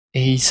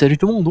Et salut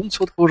tout le monde, on se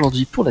retrouve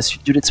aujourd'hui pour la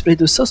suite du let's play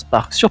de South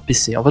Park sur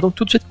PC. On va donc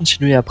tout de suite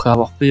continuer après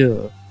avoir fait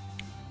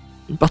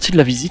une partie de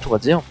la visite, on va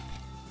dire.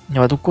 Et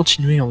on va donc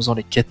continuer en faisant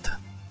les quêtes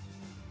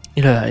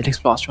et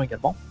l'exploration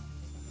également.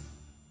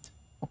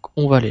 Donc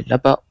on va aller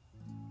là-bas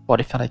pour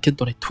aller faire la quête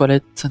dans les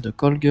toilettes de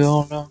Call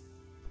Girl.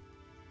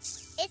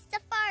 It's the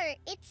fart.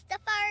 It's the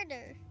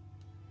farter.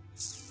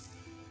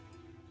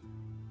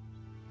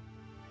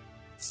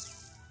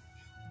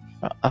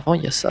 Voilà, avant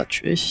il y a ça à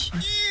tuer.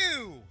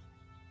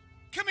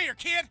 Come here,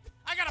 kid.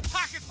 I got a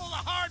pocket full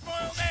of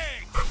hard-boiled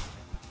eggs.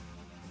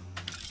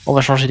 On va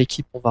changer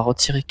l'équipe, on va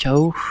retirer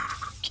KO,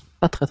 qui n'est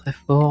pas très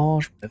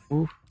fort, je vous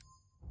l'avoue.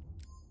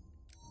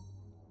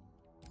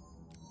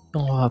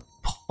 On va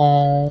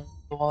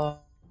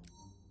prendre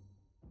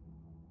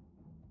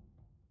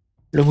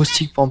le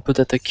moustique pour un peu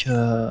d'attaque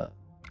de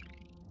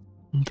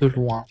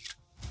loin.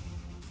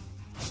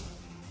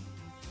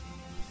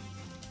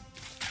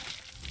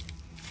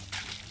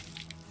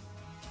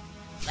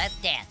 Let's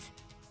dance.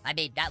 I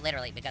mean, not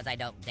literally, because I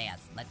don't dance.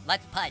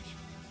 Let's punch.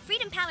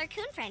 Freedom Pal or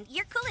Coon Friend,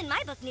 you're cool in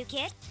my book, new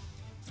kid.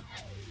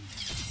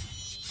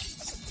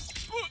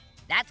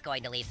 That's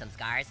going to leave some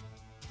scars.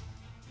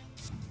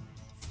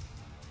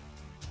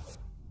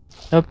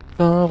 Hop,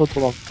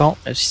 retour dans le temps.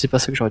 Même si c'est pas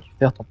ça que j'aurais dû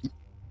faire, tant pis.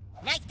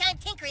 Nice time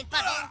tinkering,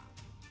 puzzle.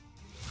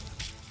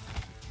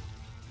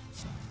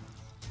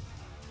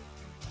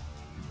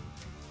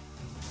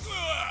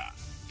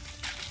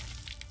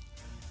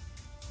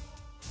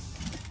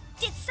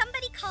 Did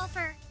somebody call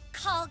for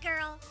Call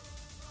Girl?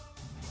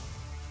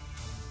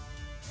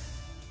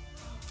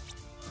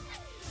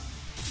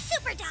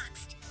 Super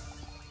doxed.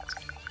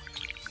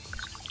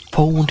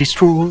 Pole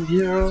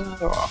Destroyer.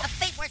 A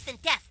fate worse than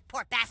death,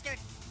 poor bastard.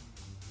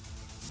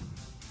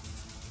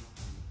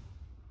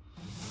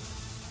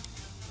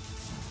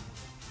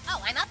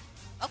 Oh, I'm up?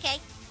 Okay.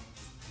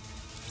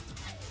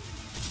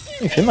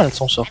 Il fait mal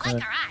son sort I quand like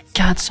même. our odds.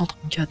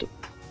 434.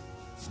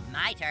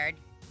 My turn.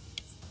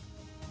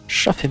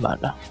 Ça fait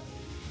mal.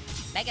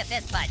 Mega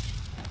fist punch.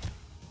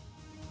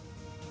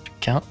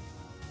 Qu'un.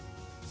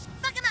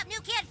 Fuck him up, new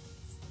kid.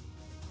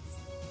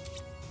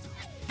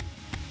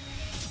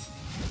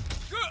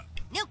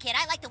 New kid,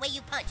 I like the way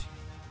you punch.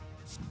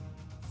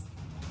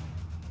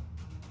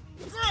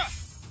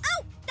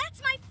 Oh,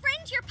 that's my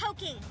friend you're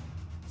poking.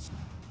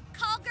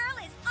 Call Girl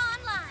is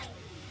online.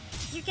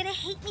 You're gonna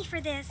hate me for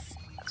this.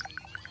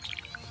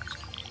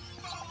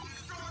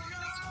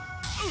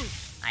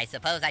 I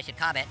suppose I should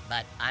comment,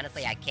 but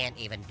honestly, I can't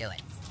even do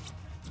it.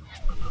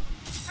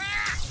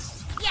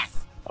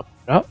 Yes! Hop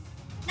là.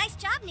 Nice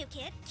job, new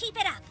kid. Keep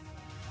it up.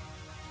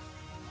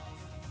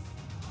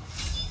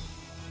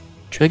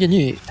 Tu as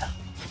gagné.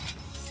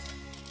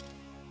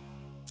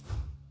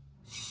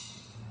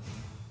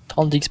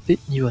 30 d'XP,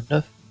 niveau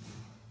 9.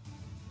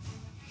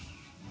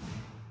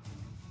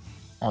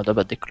 On doit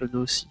battre des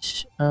clodos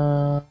aussi.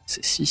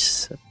 C'est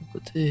 6 à ton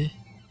côté.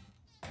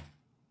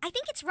 I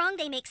think it's wrong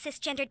they make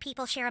cisgendered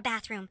people share a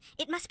bathroom.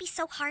 It must be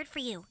so hard for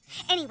you.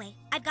 Anyway,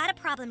 I've got a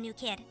problem, new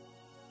kid.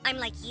 I'm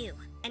like you,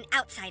 an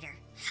outsider.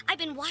 I've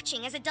been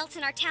watching as adults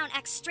in our town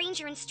act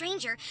stranger and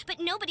stranger, but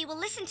nobody will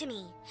listen to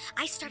me.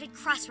 I started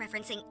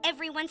cross-referencing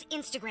everyone's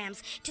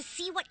Instagrams to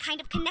see what kind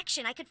of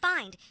connection I could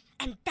find,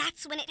 and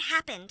that's when it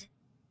happened.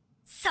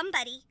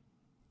 Somebody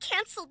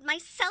canceled my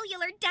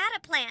cellular data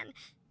plan.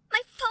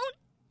 My phone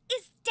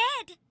is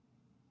dead.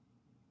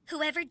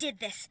 Whoever did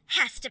this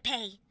has to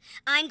pay.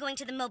 I'm going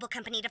to the mobile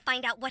company to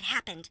find out what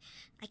happened.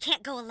 I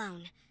can't go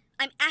alone.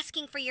 I'm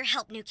asking for your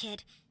help, new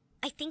kid.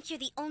 I think you're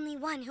the only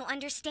one who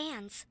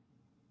understands.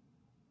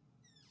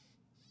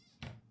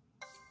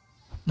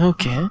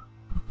 Ok.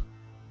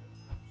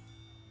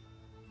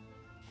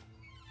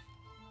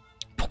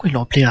 Pourquoi ils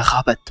l'ont appelée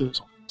rabatteuse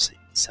en français?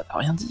 Ça veut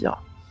rien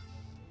dire.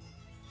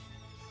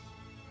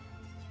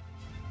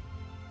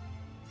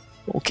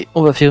 Ok,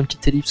 on va faire une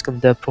petite ellipse comme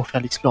d'hab pour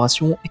faire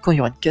l'exploration, et quand il y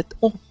aura une quête,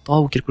 on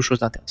reprendra ou quelque chose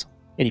d'intéressant.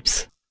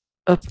 Ellipse.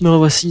 Hop, me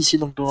revoici ici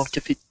donc dans le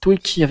café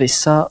Twig, il y avait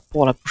ça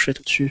pour la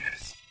pochette au-dessus.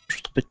 Je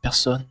suis trompé de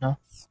personne.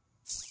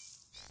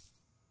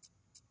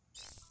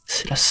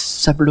 C'est la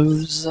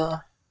sableuse.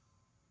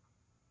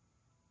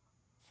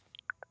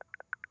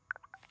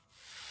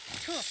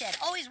 Toolshed,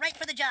 always right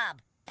for the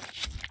job.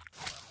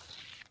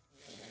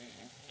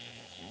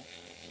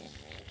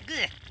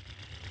 Good.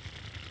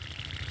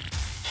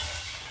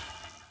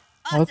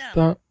 Hop.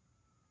 Awesome.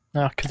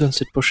 Alors que donne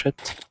cette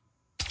pochette?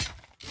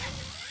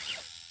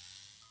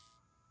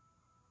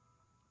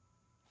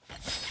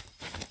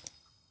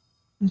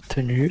 Une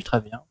tenue,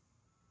 très bien.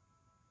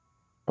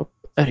 Hop,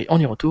 allez, on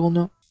y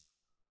retourne.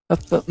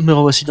 Hop, me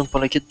revoici donc pour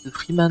la quête de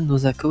Freeman,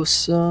 nos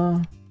Akos.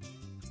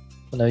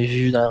 On avait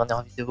vu dans la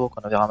dernière vidéo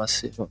qu'on avait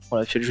ramassé. Bon, on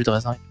avait fait le jus de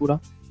raisin et tout là.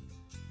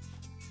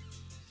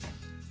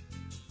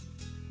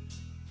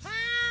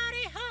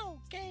 Howdy ho,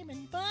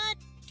 Gaming Bud.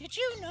 Did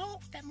you know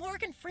that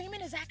Morgan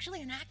Freeman is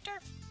actually an actor?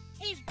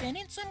 He's been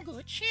in some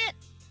good shit.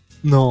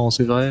 Non,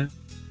 c'est vrai.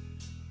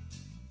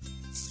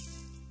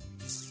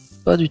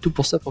 Pas du tout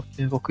pour ça, pour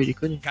qu'il est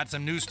connu. Got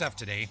some new stuff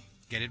today.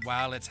 Get it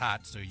while it's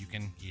hot so you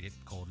can eat it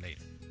cold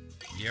later.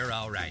 You're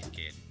all right,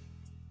 kid.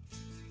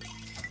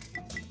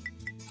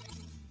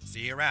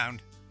 See you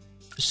around.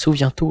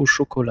 Souviens-toi au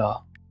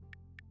chocolat.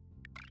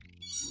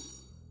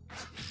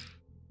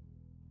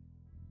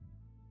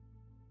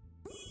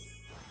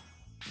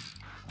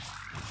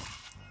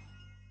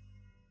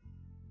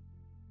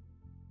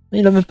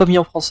 Il a même pas mis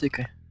en français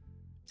quand même.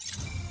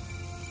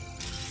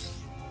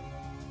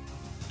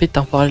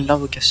 Pétain parle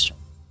l'invocation.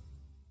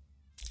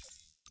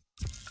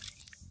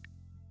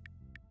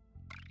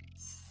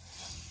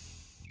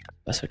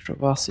 Bah, ça que je veux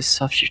voir, c'est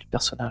ça, fiche de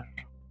personnage.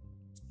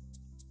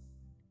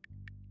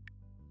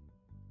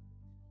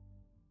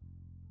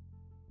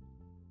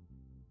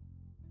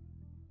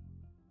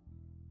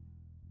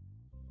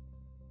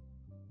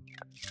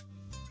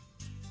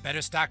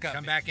 Better stock up.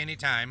 Come back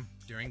anytime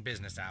during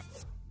business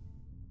hours.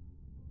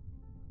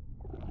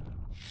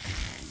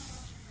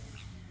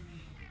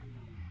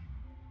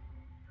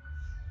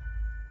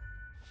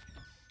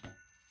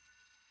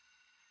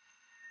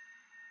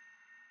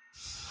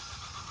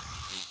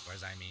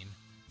 I mean,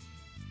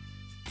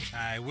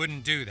 I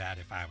wouldn't do that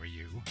if I were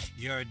you.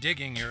 You're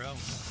digging your own.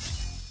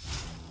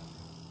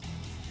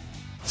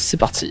 C'est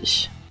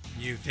parti.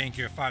 You think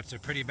your farts are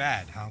pretty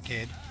bad, huh,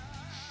 kid?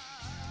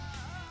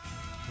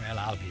 Well,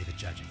 I'll be the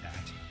judge of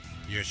that.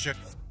 You're sure?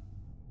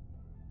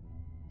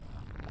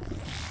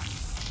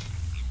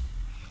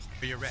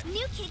 You're ready.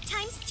 New kid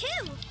times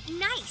 2.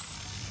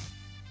 Nice.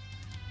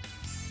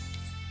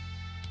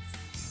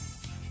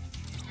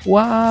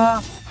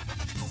 Waouh.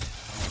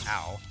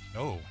 Ow.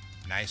 Oh,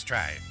 nice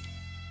try.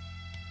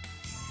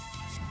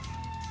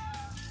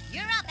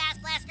 You're up, ass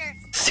blaster.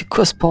 C'est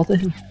quoi ce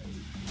bordel?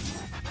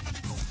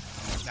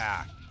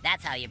 Ah,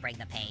 That's how you bring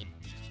the pain.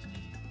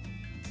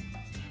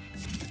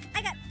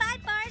 I got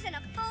 5 bars and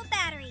a full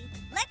battery.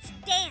 Let's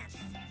dance.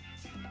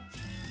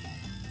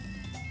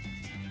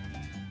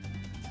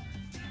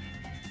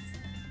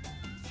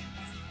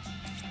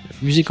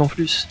 Musique en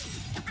plus.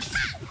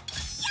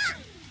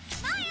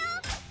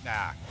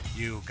 ah,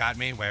 you got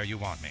me where you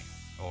want me.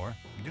 Or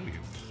do you?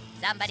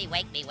 Somebody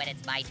wake me when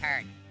it's my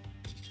turn.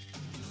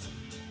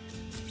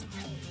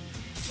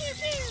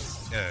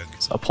 Ugh.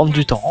 Ça va prendre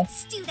du temps.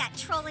 Stew that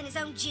troll in his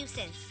own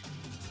juices.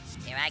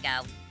 Here I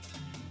go.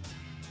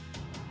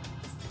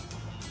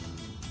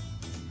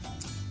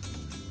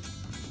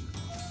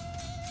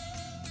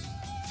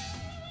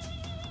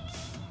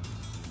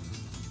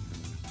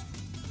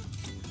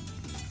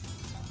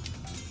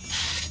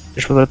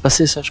 Je peux pas le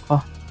passer ça, je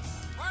crois.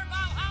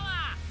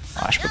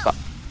 Ah, je peux pas.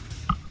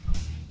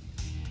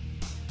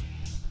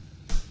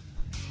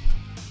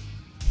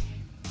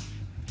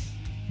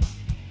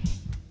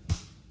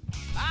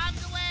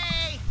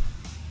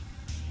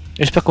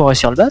 J'espère qu'on va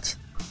réussir à le battre.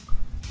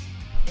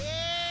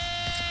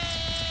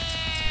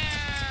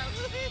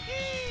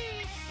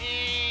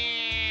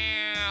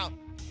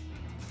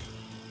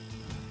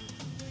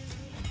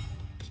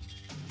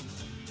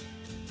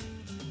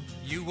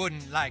 You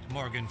wouldn't like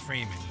Morgan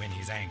Freeman when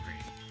he's angry.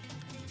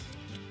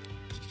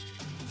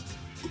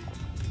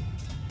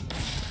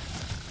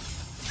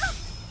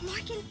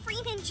 Morgan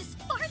Freeman just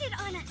farted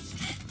on us.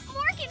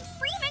 Morgan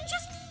Freeman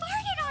just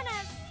farted on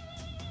us.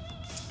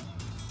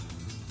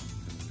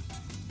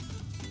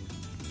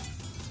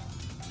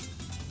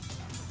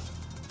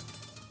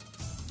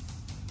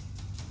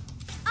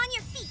 On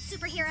your feet,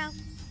 superhero.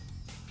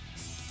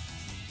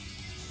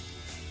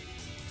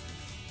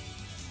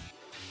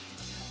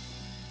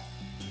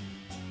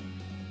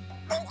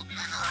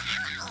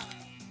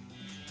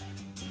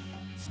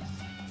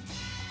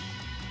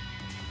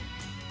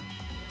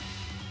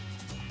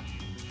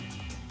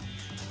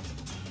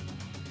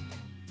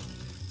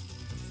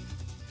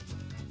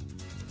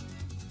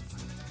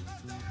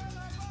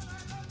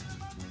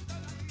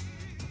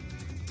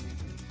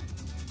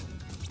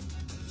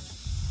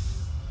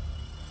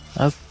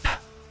 Hop.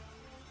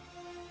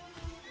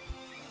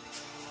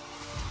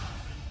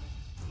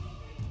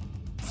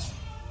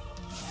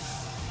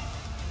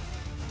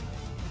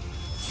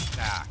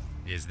 Ah,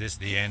 is this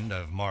the end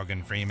of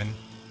Morgan Freeman?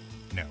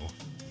 No,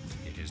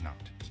 it is not.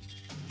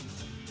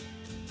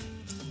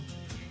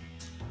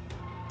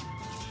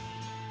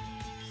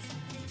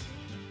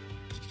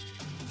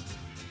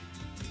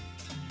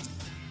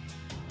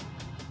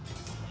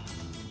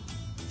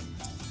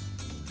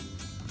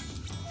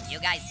 You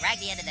guys drag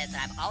me into this, and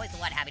I'm always the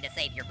one having to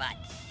save your butt.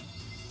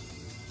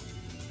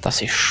 Putain,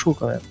 c'est chaud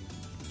quand même.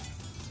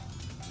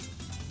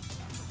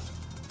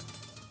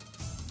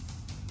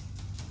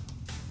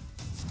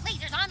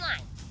 Lasers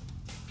online.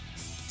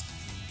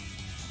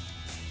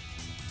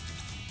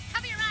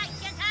 Cover your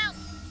eyes, Gentiles.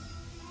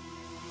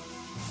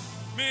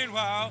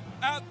 Meanwhile,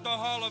 at the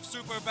Hall of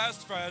Super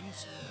Best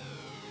Friends.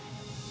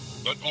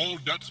 Let all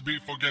debts be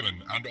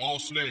forgiven and all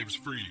slaves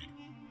free.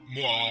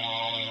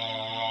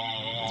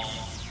 Mwah.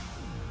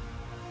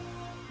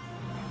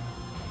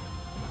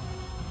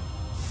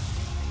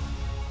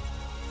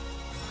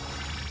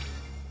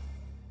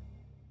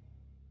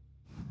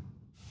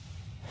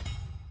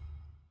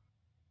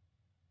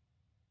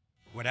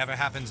 Whatever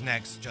happens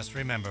next, just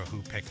remember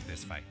who picked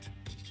this fight.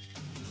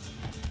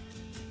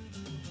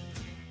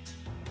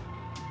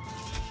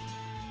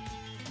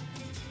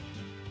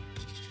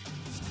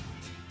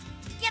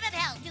 Give him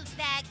hell, douchebag.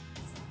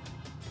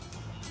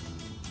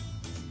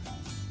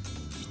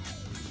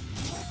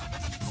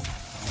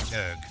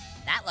 Ugh.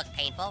 That looked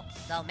painful,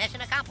 so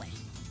mission accomplished.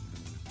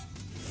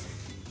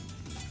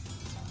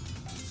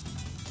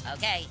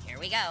 Okay, here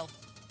we go.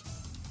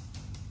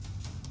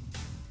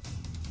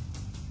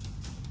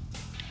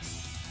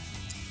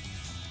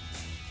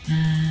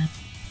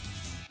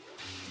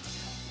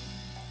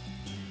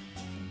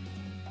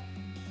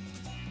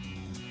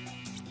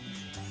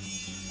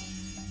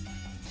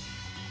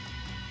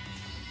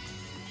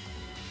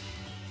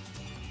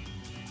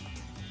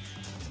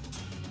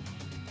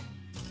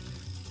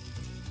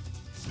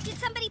 Did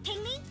somebody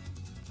ping me?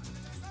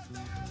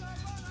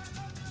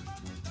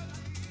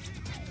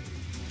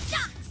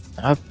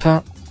 Hop.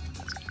 Ugh.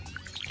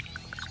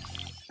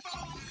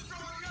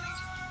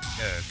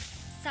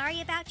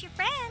 Sorry about your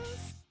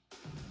friends.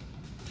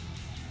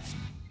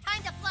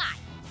 Time to fly.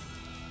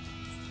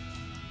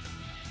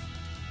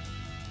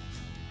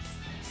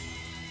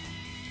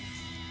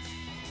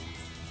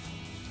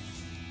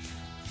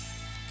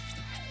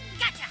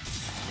 Gotcha.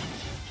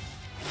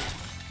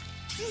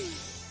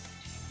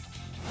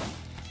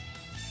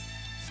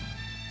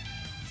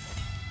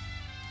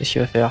 Qu'est-ce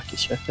qu'il va faire?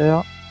 Qu'est-ce qu'il va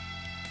faire?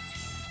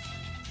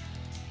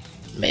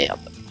 Merde.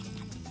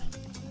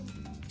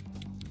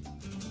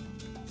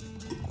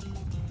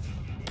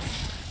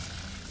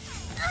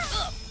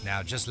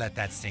 Now just let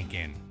that sink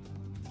in.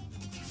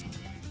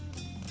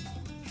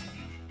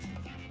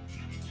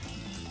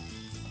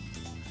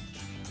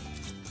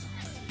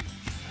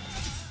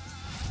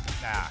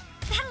 Ah.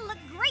 That'll look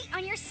great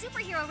on your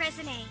superhero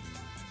resume.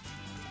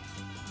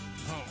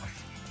 Oh.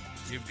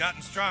 You've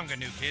gotten stronger,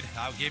 new kid.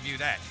 I'll give you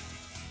that.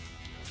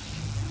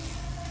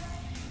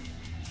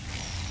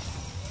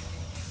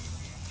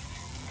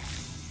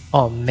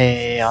 Oh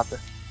merde.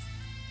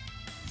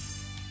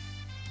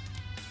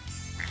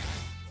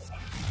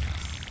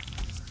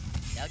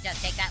 Don't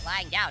just take that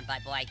lying down,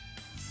 butt boy.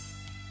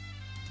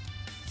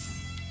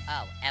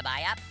 Oh, am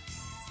I up?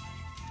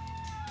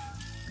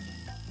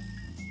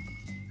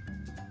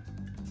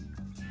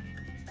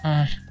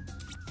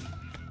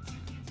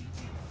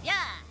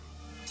 Yeah!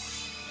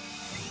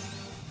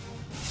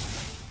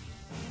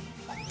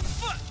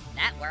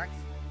 That works.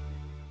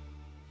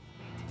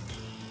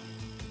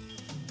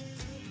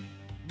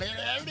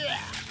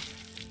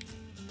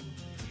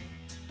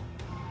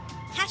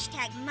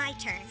 Hashtag my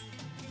turn.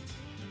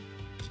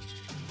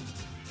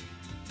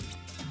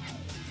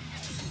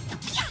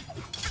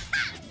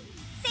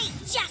 Say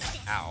justice.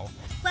 Ow.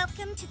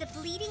 Welcome to the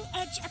bleeding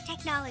edge of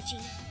technology.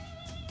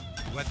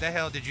 What the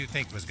hell did you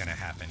think was gonna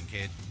happen,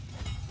 kid?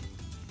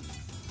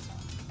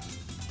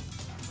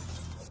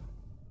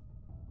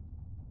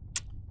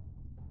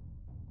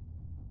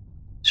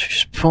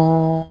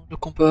 Suspends le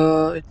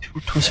combat et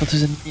défoule-toi sur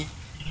tes ennemis.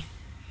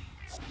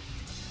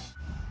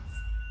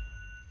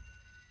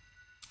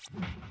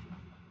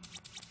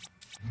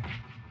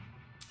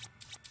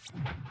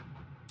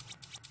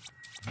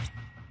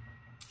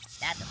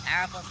 That's a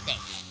powerful stick.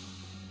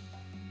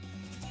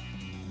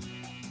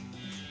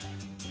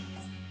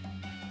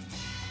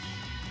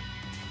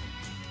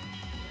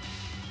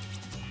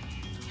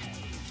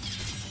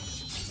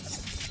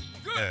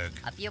 Ugh.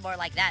 A few more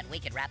like that, we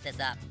could wrap this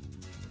up.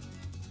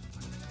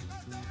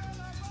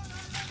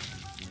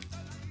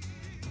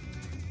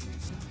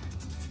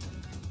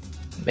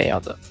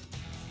 Merde.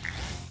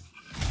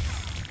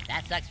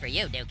 That sucks for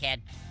you, new kid.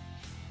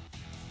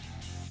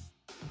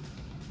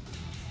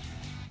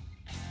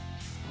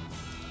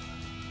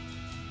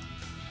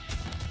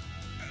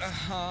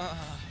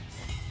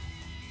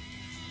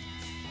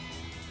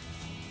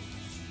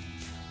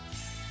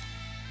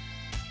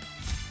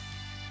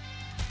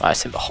 Ouais,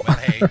 c'est mort. Well,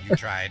 hey, you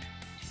tried.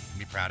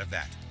 Be proud of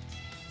that.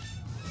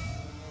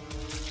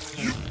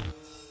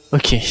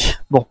 Ok,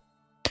 bon.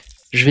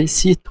 Je vais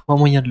essayer de trouver un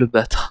moyen de le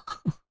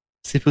battre.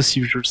 C'est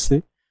possible, je le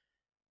sais.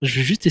 Je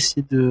vais juste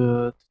essayer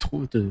de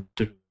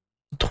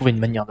trouver une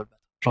manière de le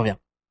battre. J'en viens.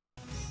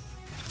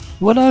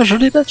 Voilà, je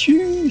l'ai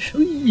battu.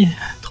 Oui,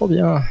 trop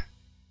bien.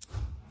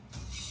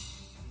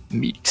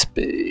 1000 XP.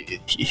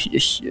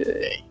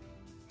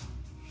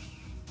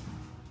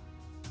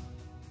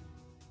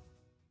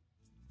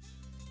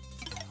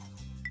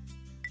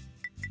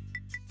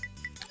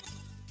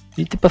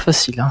 Il était pas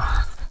facile, hein.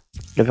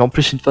 Il avait en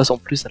plus une phase en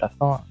plus à la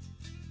fin.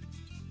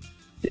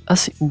 C'est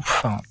assez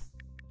ouf, hein.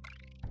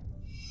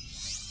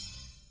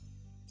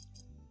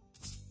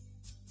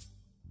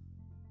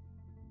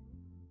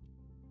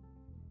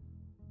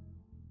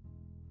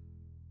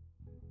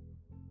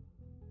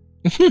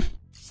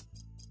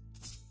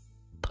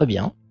 Très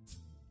bien.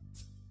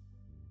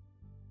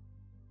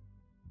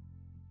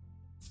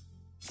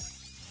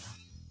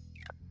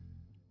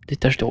 Des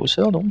taches de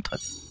rousseur, donc très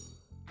bien.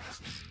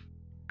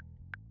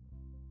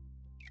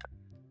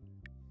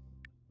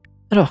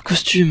 Alors,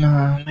 costume,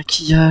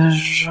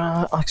 maquillage,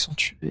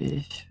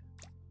 accentué.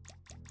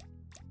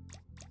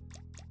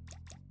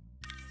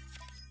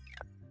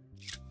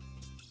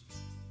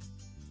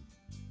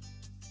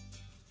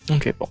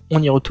 Ok, bon,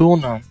 on y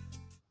retourne.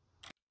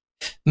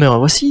 Mais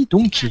voici,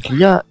 donc il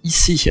y a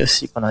ici,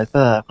 qu'on n'a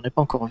pas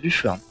encore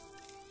vu, à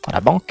la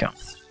banque.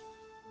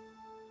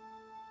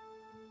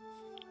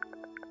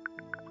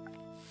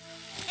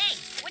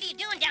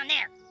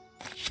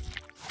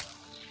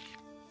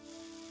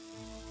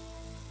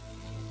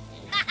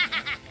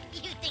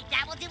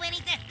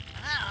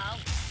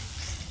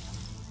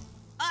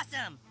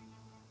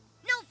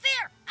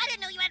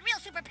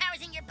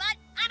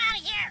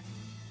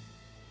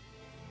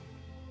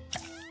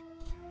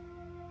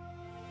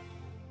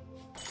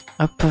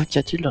 Hop, qu'y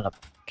a-t-il dans la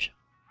banque?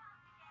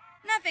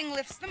 Nothing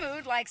lifts the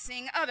mood like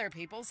seeing other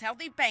people's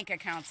healthy bank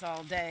accounts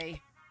all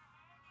day.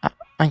 Ah,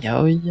 un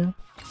yaoi.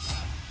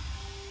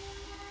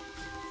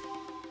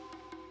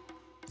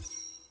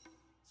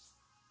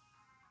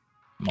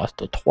 Il me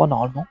reste 3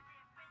 normalement.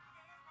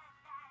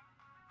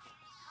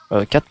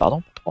 4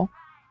 pardon, 3.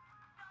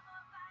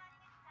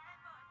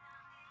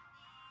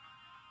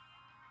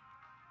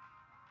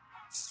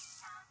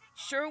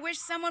 Sure wish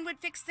someone would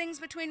fix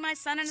things between my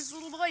son and his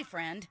little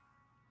boyfriend.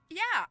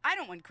 Yeah, I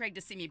don't want Craig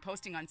to see me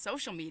posting on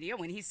social media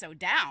when he's so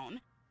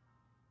down.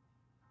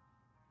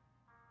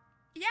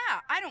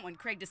 Yeah, I don't want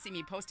Craig to see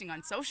me posting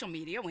on social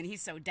media when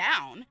he's so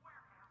down.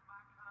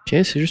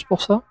 Ok, c'est juste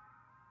pour ça.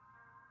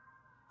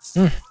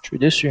 Je suis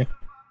déçu.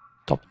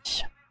 Tant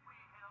pis.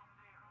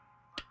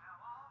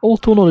 On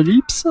retourne dans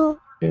l'ellipse.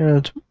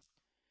 Et tout.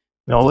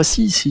 Mais en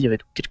voici ici, il y avait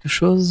quelque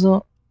chose.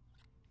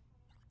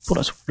 Pour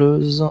la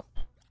souffleuse.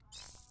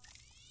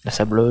 La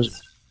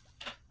sableuse.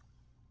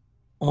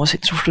 On va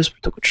cette souffleuse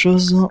plutôt qu'autre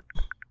chose.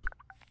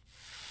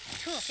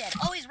 Cool kid,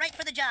 always right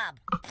for the job.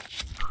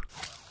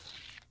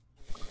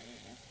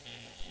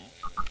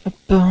 Hop.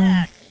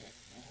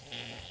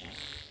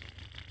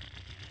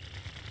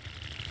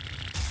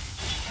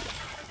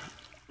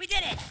 We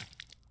did it.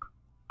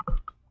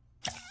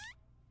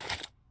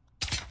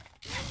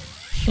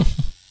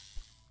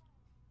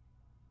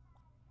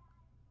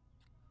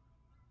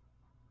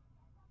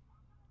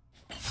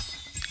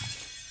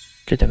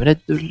 Ok, la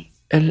manette de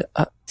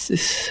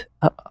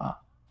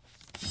L-A-C-A-A.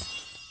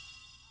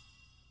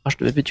 H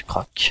de bébé du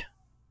crack.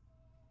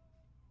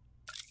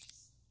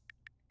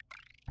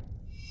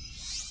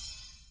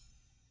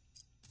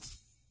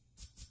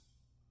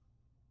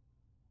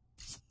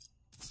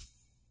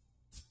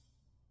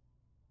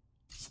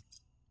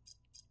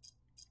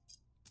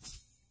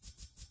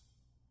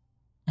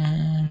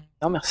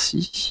 Non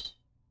merci.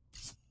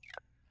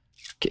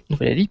 Ok,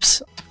 nouvelle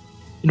ellipse.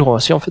 Il nous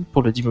renvoie en fait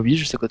pour le D-mobile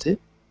juste à côté.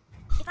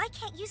 If I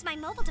can't use my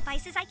mobile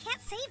devices, I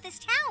can't save this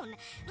town.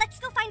 Let's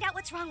go find out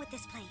what's wrong with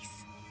this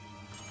place.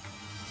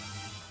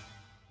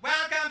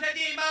 Welcome to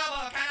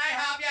D-Mobile. Can I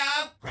help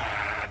you?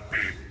 Grab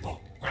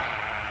people,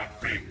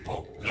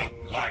 look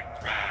like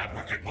grab,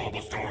 work at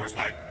mobile stores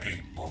like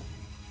people.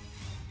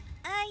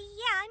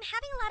 Yeah, I'm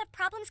having a lot of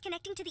problems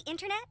connecting to the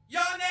internet.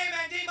 Your name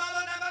and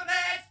D-Mobile number,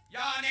 please.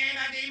 Your name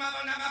and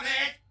D-Mobile number,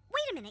 please.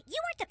 Wait a minute, you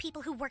weren't the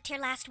people who worked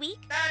here last week.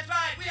 That's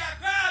right. We are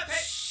glad.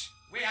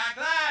 We are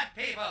glad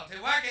people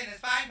to work in this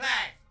fine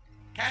place.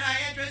 Can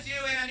I interest you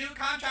in a new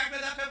contract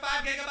with up to 5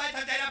 gigabytes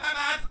of data per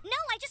month? No,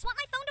 I just want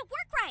my phone to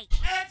work right.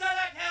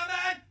 Excellent,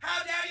 Hillman! How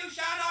dare you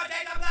shun our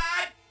data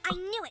plan? I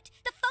knew it.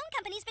 The phone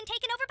company's been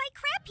taken over by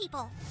crab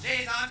people.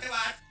 She's on to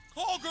us.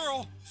 Call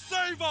girl,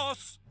 save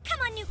us! Come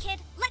on, new kid.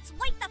 Let's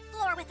wipe the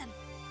floor with him.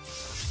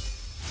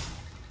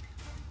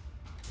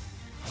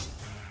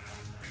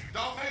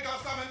 Don't make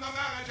us summon the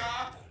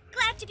manager!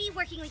 Glad to be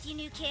working with you,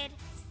 new kid.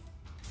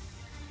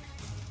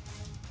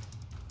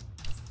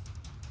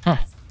 Huh.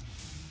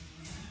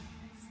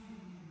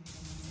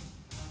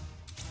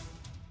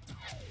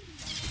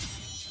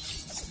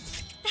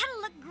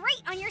 That'll look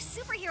great on your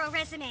superhero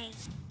resume.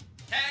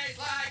 Tastes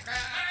like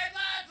crab.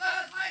 My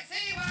blood flows like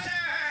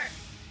seawater.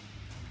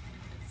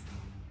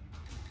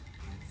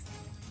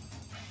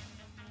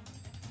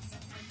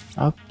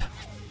 Hop.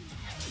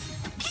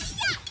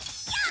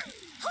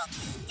 Hold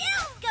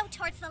still. Go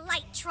towards the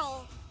light,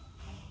 troll.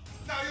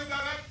 Now you've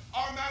done it!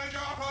 Our manager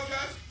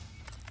approaches!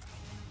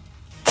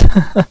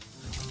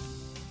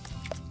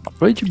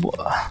 Employé du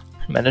bois.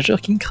 Manager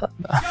King Crab.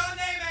 Your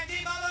name and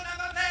D-Mobile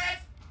number, please.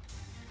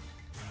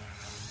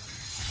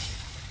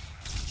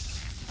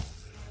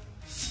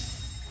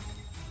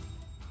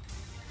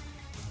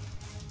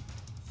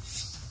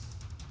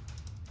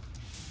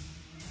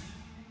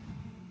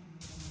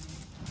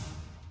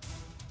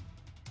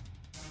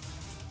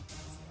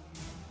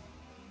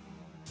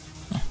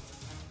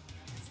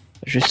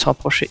 Je vais se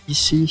rapprocher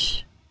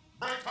ici.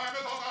 Break time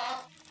is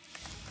over!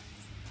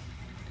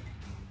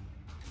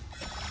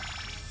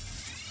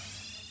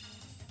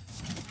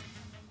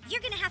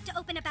 You're gonna have to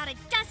open about a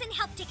dozen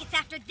help tickets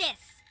after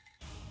this.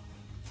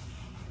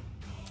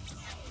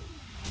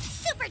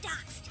 Super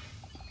doxed.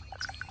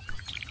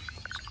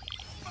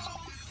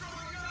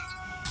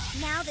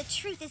 Now the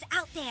truth is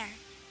out there.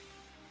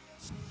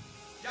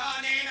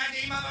 Your name and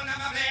D-Mobile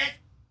number, please.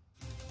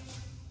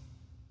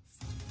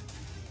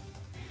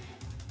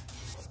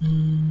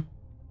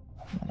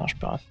 Maintenant je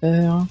peux rien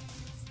faire.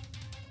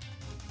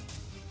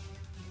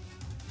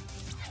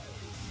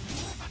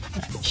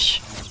 Allez.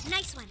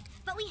 Nice one,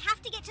 but we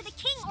have to get to the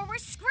king or we're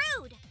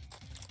screwed.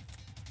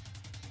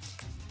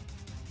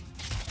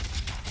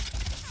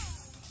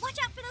 Watch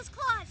out for those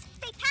claws.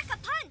 They pack a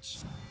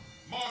punch.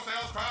 More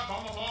sales crabs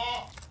on the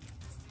floor!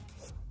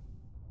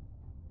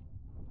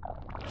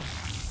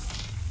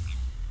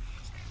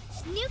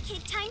 New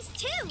kid times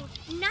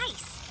 2.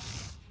 Nice.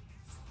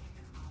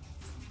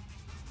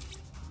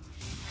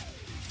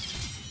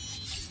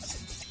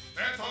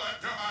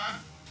 Intellect, your man!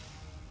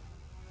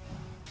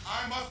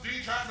 I must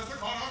dechat Mr.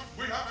 Connor.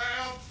 We have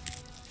failed!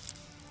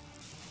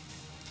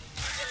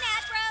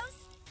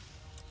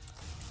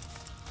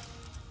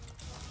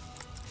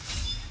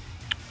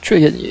 Tu as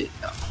gagné.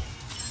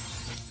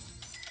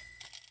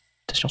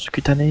 Attention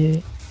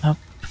sous-cutanée. Hop.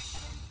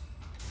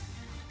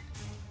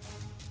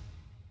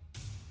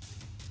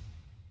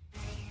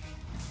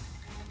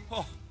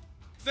 Oh,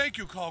 thank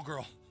you, call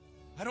girl.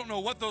 I don't know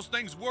what those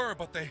things were,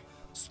 but they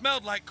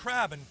smelled like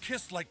crab and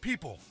kissed like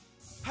people.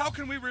 How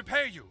can we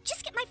repay you?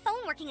 Just get my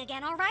phone working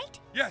again, all right?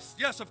 Yes,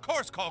 yes, of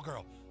course, call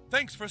girl.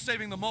 Thanks for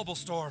saving the mobile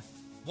store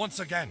once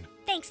again.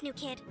 Thanks, new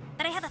kid,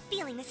 but I have a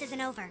feeling this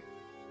isn't over.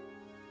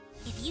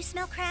 If you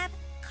smell crab,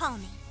 call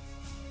me.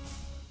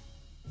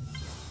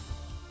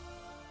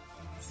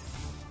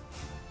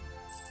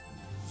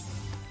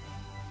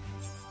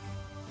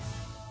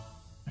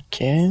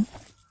 Ok.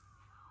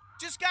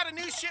 Just got a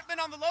new shipment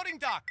on the loading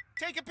dock.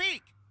 Take a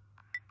peek.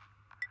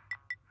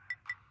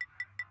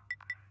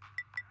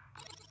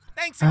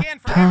 Thanks again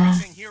for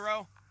everything,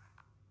 hero.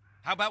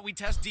 How about we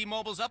test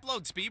D-Mobile's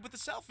upload speed with a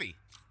selfie?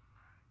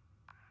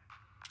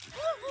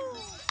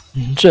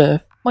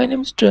 Jeff. My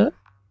name is Jeff.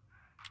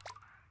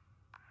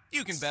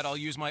 You can bet I'll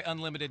use my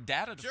unlimited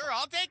data to... Sure,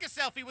 I'll take a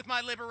selfie with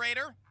my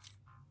liberator.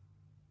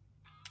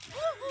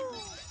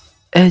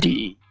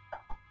 Eddie.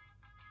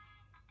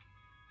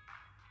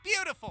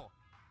 Beautiful.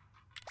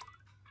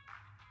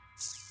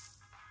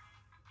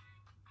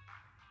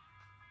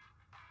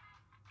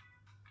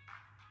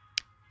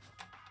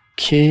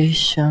 Ok.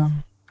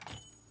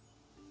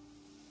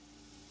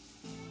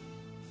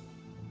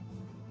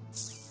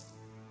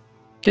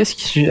 Qu'est-ce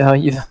qui lui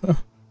arrive? On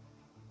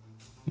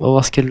va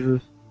voir ce qu'elle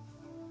veut.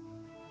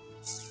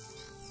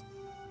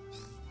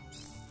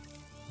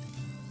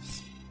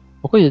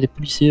 Pourquoi il y a des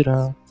policiers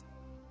là?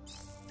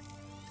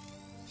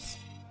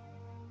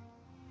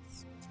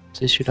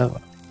 C'est celui-là,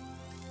 voilà.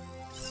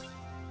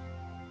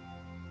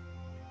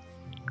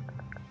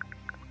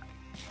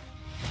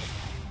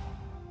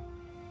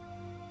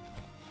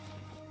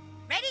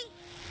 Ready?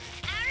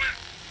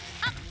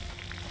 Up.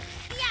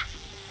 Yeah.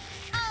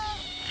 Oh.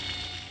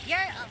 You're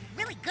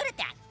really good at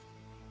that.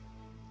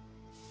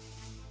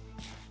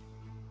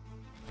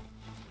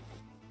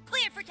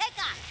 Cleared for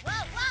takeoff.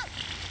 Whoa, whoa.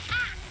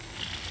 Ah.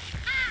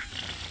 Ah.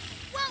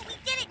 Whoa, we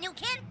did it, new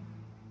kid.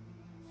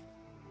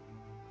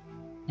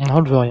 Non,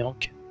 elle veut rien,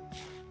 ok.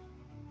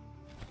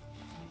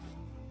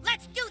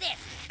 Let's do this.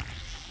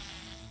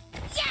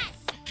 Yes.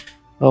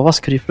 On va voir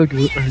ce que les flics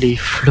veulent.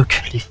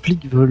 Les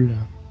flics veulent.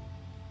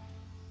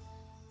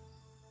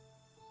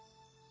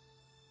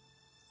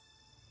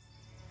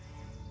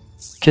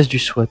 Caisse du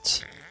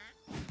SWAT.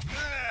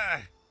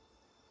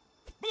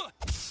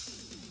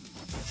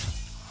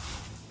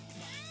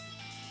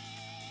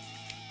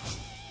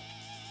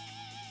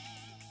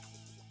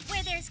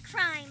 Where there's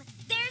crime,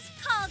 there's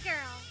call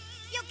girl.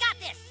 You got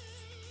this.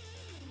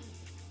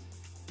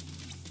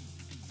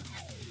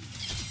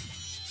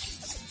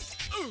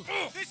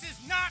 This is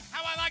not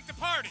how I like to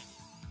party.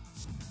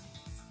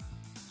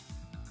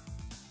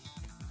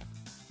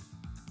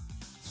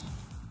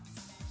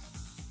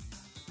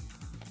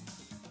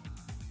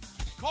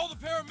 Call the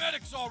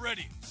paramedics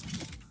already.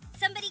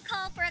 Somebody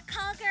call for a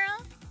call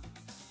girl?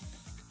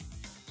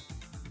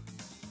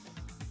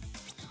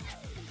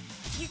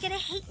 You're gonna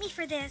hate me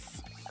for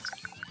this.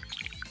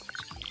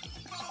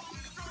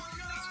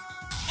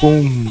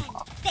 Boom.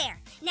 There.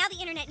 Now the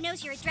internet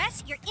knows your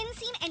address, your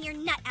inseam, and your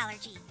nut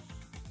allergy.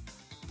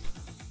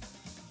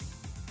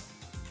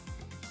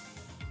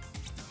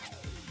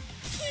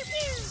 Pew,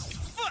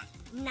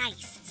 pew.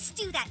 Nice.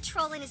 Stew that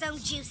troll in his own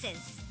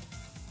juices.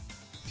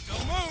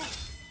 Don't move.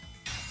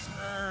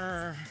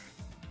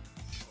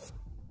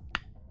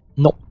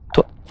 Non,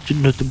 toi, tu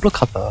ne te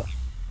bloqueras pas.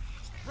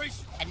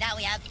 And now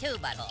we have two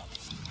buttholes.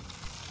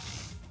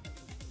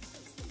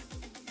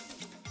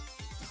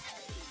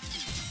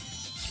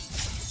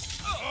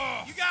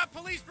 You got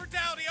police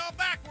brutality all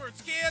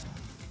backwards, kid.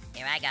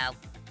 Here I go.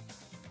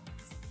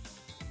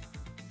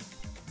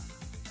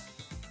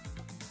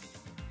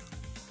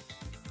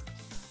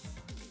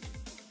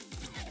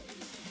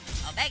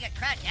 Omega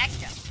Crunch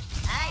Extra.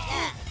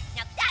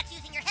 Now that's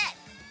using your head.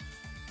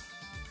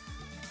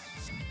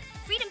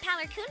 Freedom Pal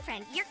or Coon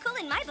Friend, you're cool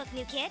in my book,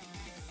 new kid.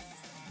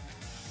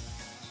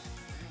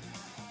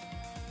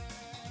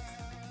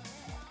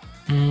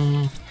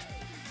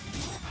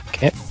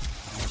 Ok.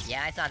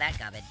 Yeah, I saw that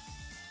coming.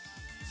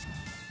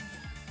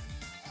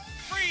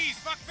 Freeze,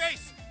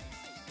 fuckface.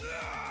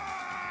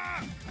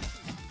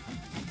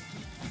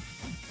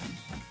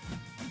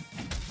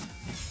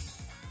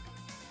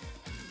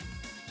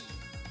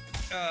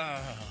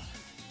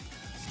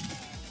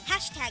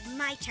 Hashtag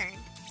my turn.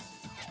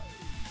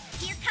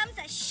 Here comes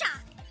a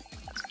shock.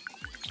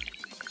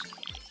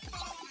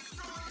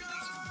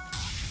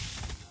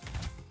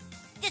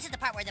 This is the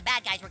part where the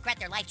bad guys regret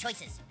their life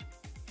choices.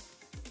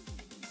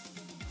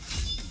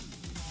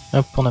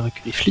 Hop, on a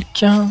vaincu les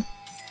flics.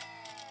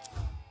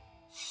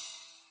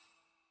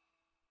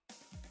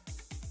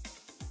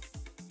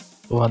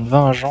 Bon,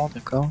 20 agents,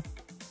 d'accord.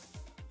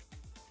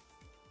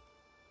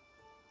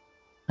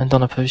 Maintenant, on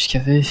n'a pas vu ce qu'il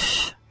y avait.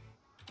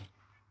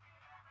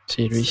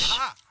 C'est lui.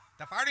 Ah,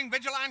 the farting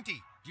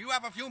vigilante. Do you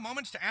have a few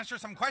moments to answer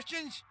some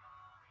questions?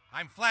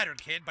 I'm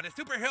flattered, kid, but a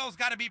superhero's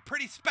gotta be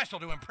pretty special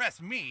to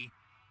impress me.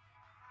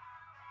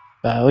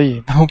 Bah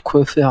oui, donc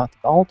quoi faire? T'es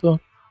marrant toi?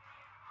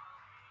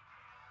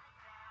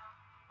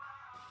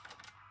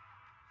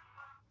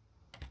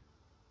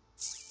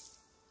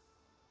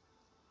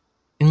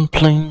 In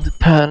playing the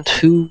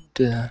parenthood.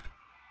 You're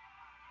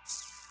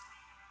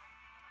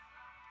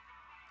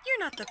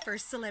not the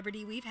first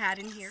celebrity we've had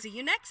in here. See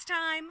you next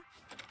time.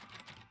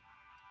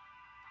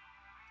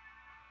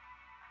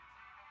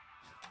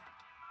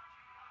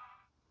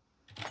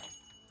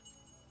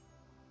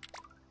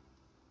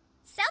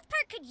 South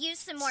Park could use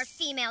some more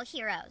female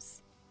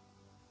heroes.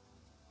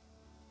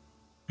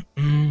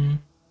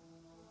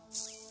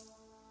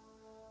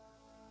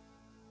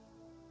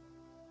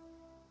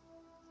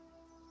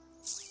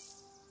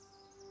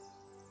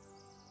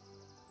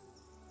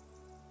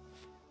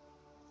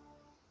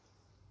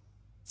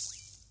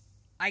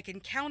 I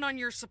can count on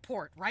your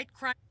support, right,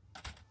 Crime?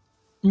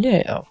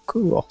 Yeah, of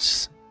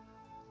course.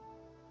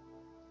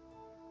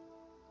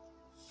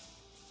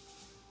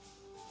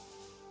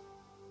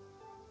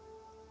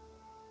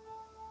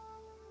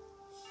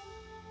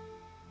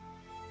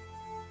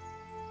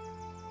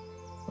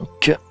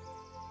 Ok.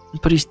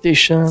 Police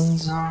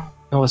stations.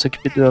 On va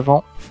s'occuper de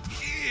avant.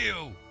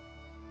 Ew!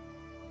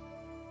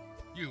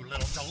 You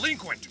little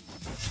delinquent!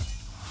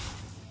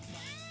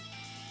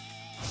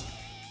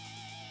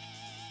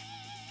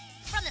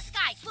 From the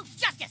sky swoops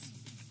justice!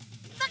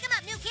 Fuck him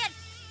up, new kid!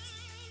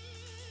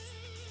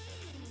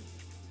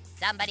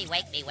 Somebody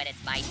wake me when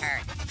it's my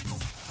turn.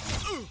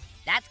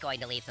 That's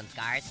going to leave some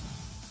scars.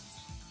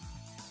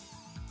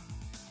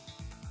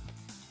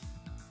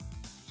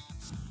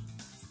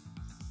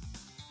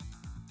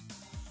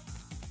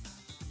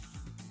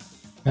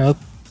 Hop.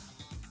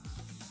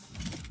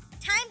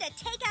 Time to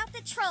take out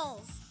the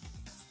trolls.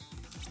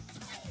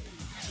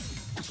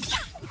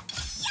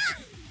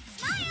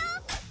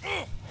 Smile!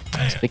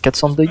 Ça fait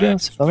 400 de dégâts,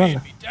 c'est pas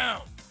mal. Pew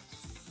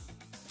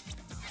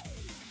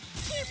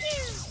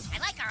pew! I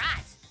like our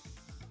odds.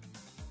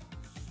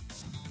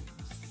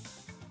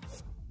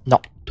 Non,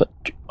 toi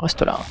tu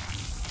restes là.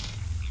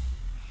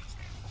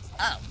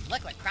 Oh,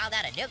 look what crawled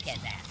out of New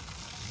Kid's ass.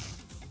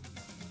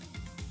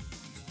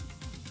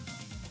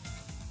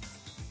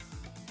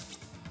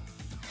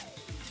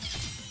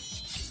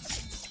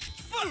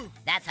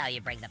 That's how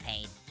you bring the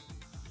pain.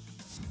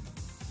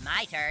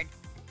 My turn.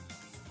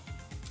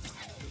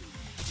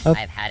 Hop.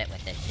 I've had it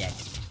with this shit.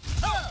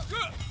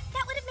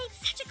 That would have made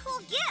such a cool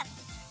gift.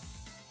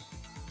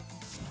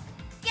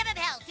 Give him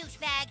hell,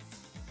 douchebag!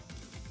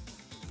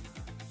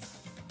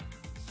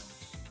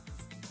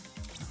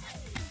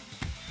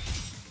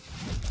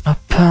 Hop,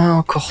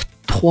 encore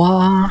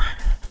 3.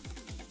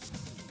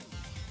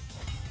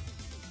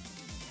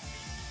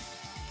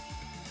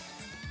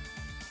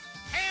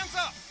 Hands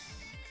up!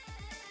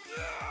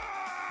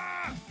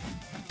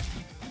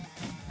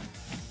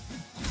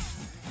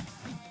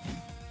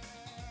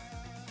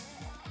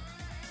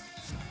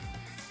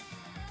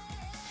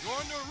 You're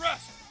under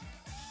arrest!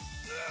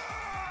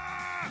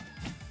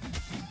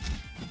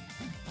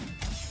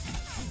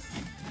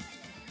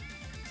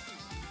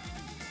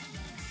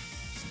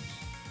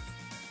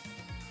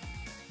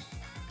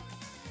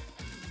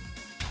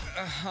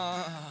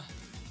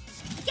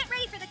 Get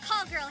ready for the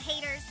call girl,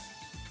 haters.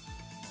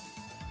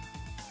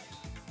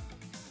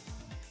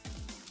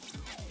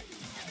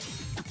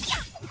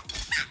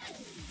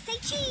 Say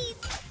cheese.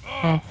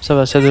 Ça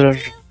va, c'est de là,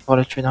 on va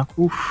la tuer d'un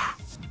coup.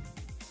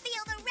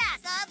 Feel the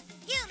wrath of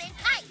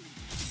humankind.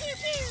 Pew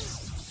pew.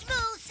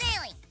 Smooth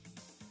sailing.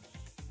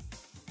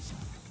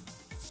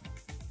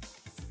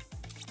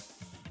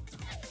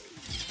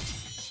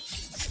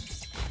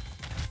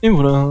 Et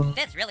voilà.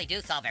 This really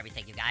do solve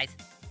everything, you guys.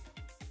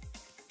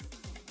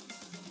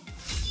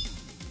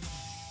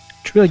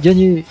 Tu as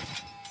gagné.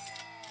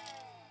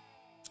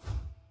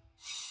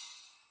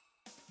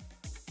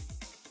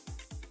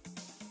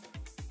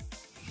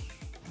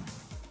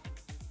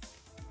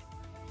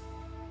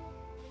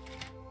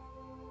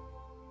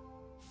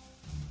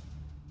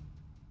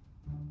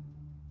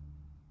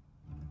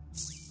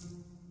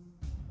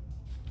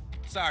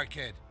 Sorry,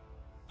 kid.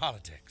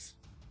 Politics.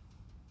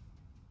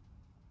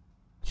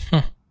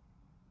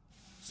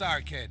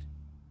 Sorry, kid.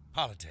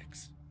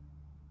 Politics.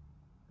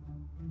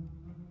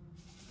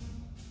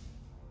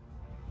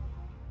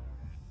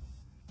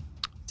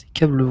 Ces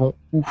câbles vont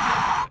où?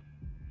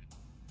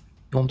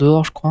 Ils vont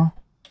dehors, je crois.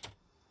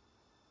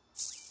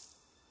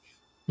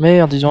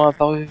 Merde, ils ont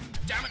apparu.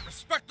 Damn it,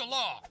 respect the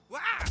law!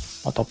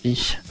 Oh, tant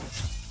pis.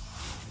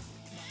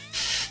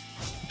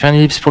 J'ai une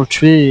ellipse pour le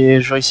tuer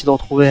et je vais essayer de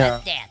retrouver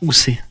où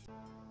c'est.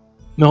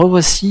 Me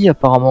revoici,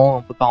 apparemment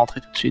on peut pas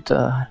rentrer tout de suite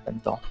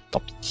là-dedans, tant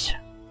pis.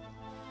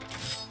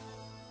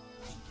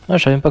 Ah,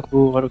 je savais même pas qu'on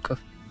pouvait ouvrir le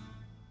coffre.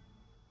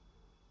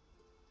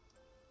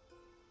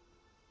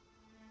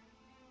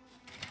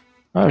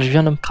 Ah, j'ai vu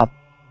un homme crabe.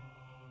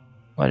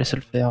 On va laisser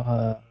le faire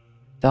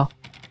plus tard.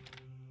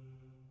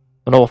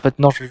 Non, en fait,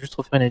 non, je vais juste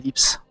refaire une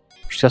ellipse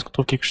jusqu'à ce qu'on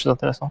trouve quelque chose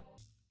d'intéressant.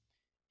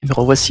 Et me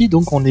revoici,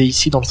 donc on est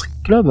ici dans le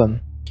strip club.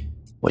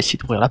 On va essayer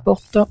d'ouvrir la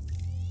porte.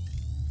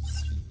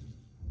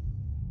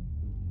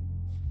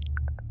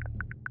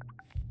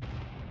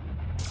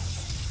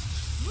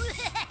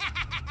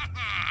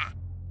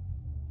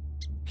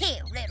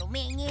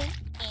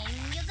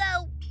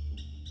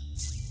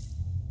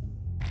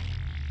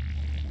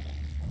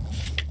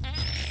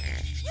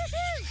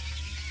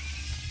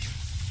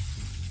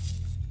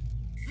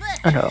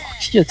 Alors,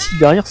 qui a-t-il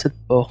derrière cette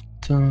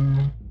porte?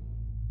 Un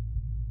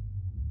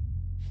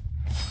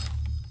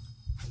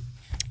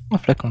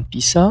flacon de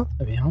pissa,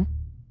 très bien.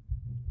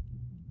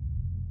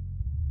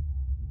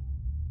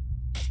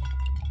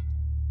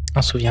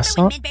 Un souvient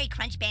sain. Midberry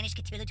Crunch banished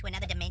Cthulhu to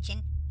another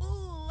dimension?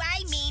 Ooh,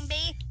 I remember.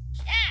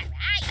 Yeah,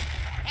 right.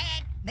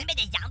 Hey, remember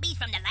the zombies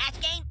from the last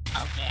game?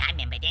 Okay, I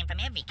remember them from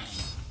every game.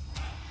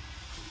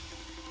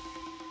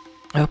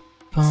 Hop.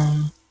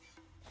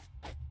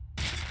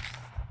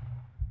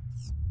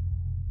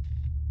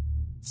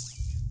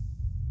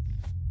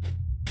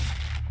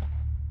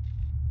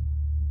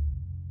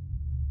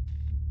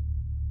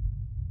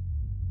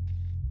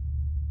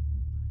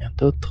 Rien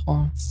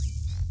d'autre.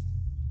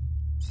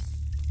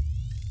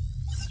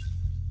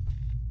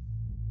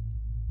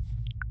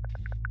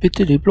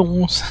 Péter les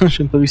plombs,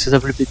 j'ai même pas vu que ça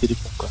s'appelait péter les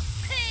plombs quoi.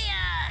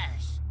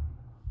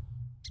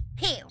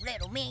 Here,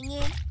 little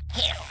minion.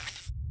 Here.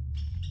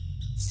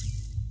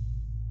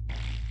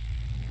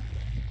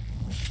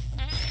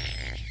 Oh,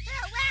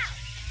 wow.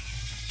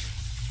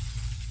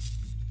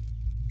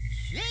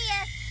 See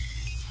ya.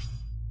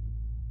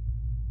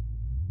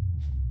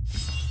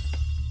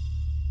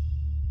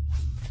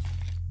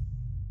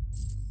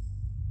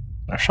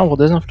 La chambre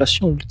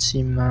désinflation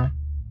ultime.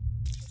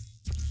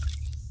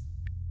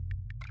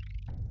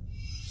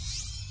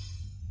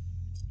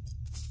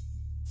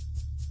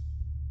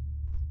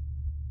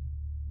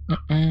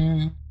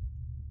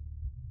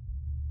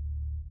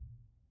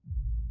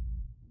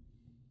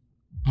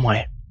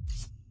 Ouais.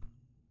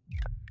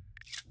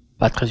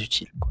 Pas très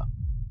utile, quoi.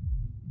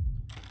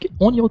 Ok,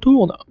 on y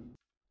retourne.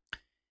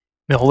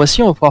 Mais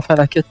revoici, on va pouvoir faire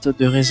la quête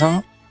de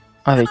raisin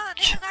avec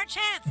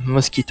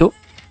Mosquito.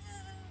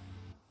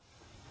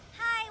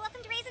 Hi,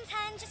 welcome to Raisin's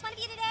Hun. Just want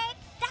to be today.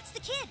 That's the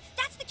kid.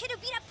 That's the kid who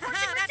beat up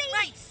Portia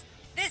Mercedes.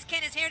 This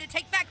kid is here to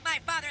take back my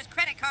father's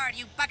credit card,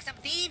 you buxom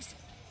thieves!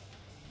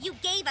 You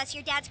gave us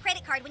your dad's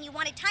credit card when you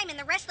wanted time in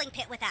the wrestling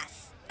pit with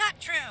us. Not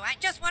true, I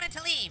just wanted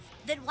to leave.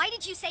 Then why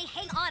did you say,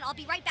 hang on, I'll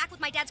be right back with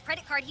my dad's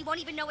credit card, he won't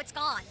even know it's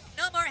gone?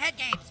 No more head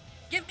games.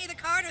 Give me the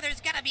card or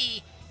there's gonna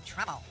be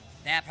trouble.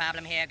 That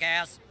problem here,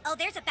 girls? Oh,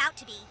 there's about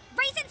to be.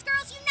 Raisins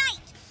Girls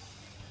Unite!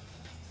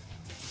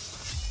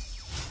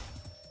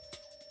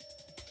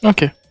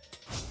 Ok.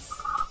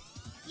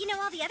 You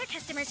know, all the other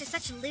customers are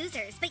such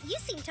losers, but you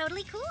seem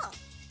totally cool.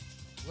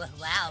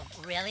 Wow,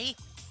 really?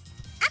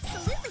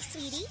 Absolutely,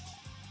 sweetie.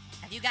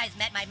 Have you guys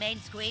met my main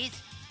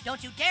squeeze?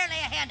 Don't you dare lay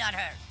a hand on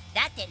her.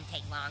 That didn't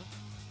take long.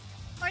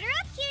 Order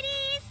up,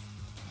 cuties!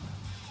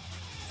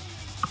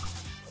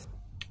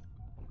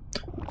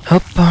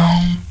 Hop.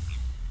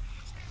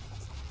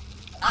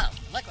 Oh,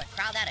 look what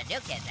crowd out a new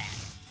kid's at.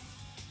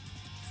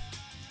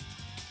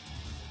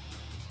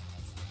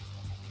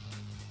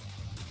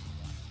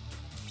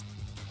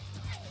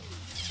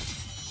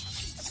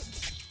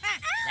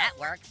 That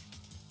works.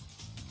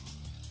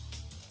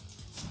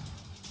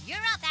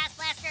 You're up, Ass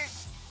Blaster!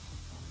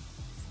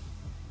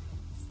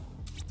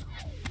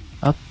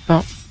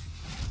 Hop.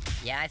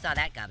 Yeah, I saw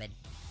that coming.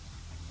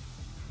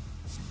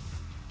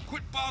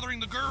 Quit bothering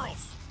the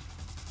girls!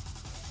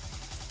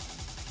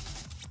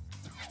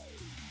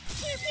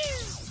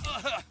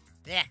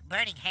 Yeah,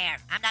 burning hair.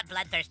 I'm not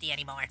bloodthirsty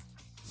anymore.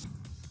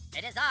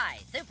 It is I,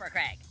 Super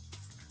Craig.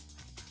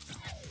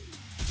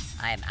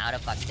 I am out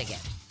of fucks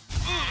again.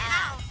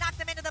 Ow! Knock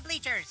them into the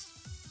bleachers!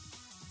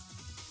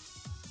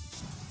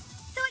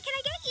 So what can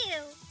I get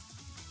you?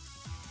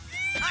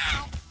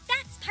 Ow!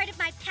 That's part of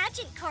my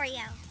pageant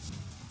choreo.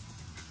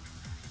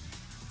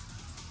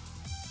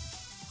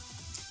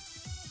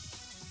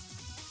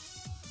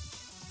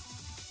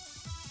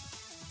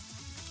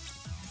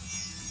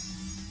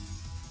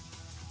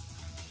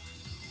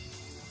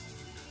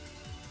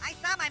 I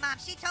saw my mom.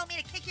 She told me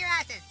to kick your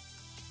asses.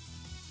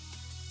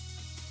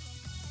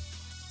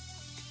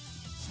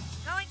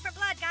 Going for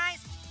blood, guys.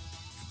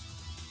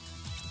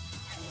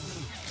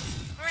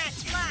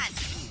 Rich blood.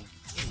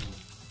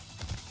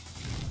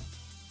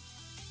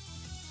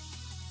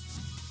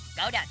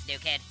 Go nuts, new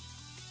kid.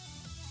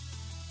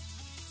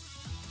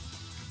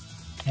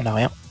 On a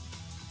rien.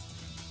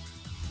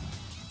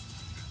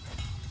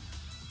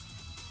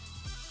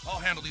 I'll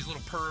handle these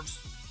little pervs.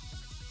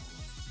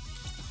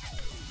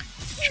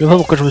 Je sais pas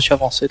pourquoi je me suis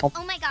avancé, tant pis.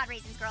 Oh my god,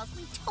 Raisins Girls,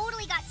 we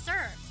totally got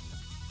served.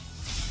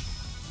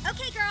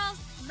 Okay, girls,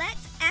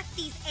 let's F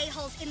these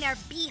a-holes in their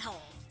b-holes.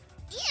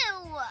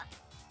 Ew!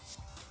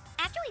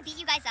 After we beat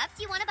you guys up,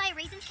 do you want to buy a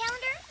Raisins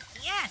calendar?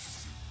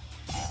 Yes.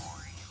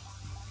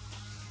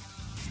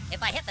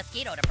 If I hit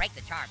Mosquito to break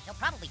the charm, he'll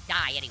probably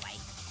die anyway.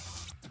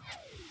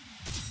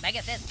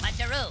 Mega Fist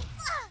Puncharoo.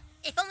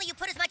 If only you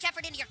put as much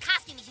effort into your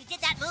costume as you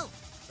did that move.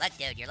 Look,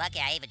 dude, you're lucky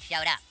I even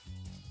showed up.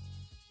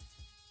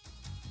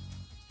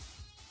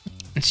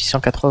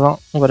 680,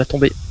 on va la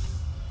tomber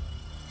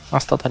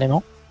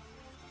instantanément.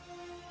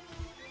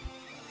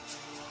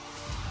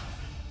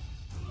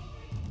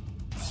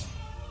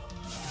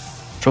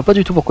 Je vois pas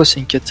du tout pourquoi c'est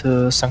une quête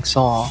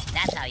 500. Hein.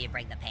 That's how you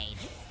bring the pain.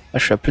 Ah,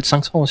 je suis à plus de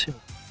 500 aussi.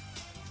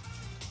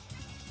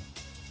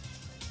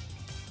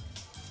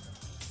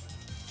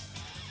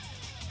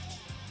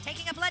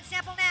 taking a blood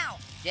sample now.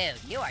 Dude,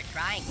 you are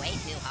trying way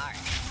too hard.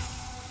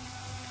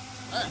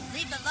 Ugh,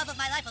 leave the love of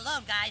my life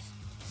alone, guys.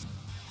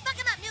 Fuck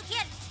him up, new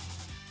kid.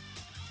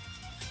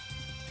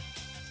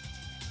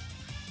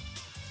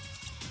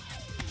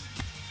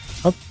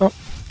 Hop, hop.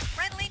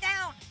 Friendly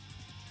down.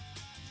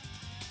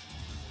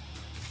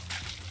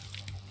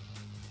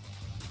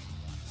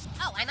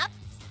 Oh, I'm up?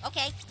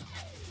 Okay.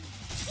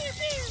 Pew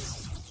pew.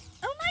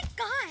 Oh my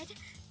god!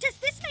 Does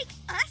this make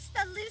us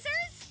the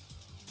losers?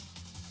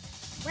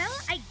 Well,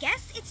 I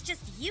guess it's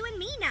just you and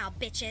me now,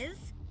 bitches.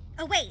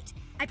 Oh wait,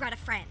 I brought a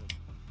friend.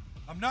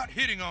 I'm not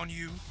hitting on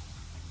you.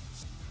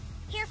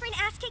 Here for an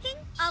ass kicking?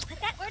 I'll put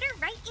that order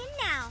right in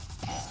now.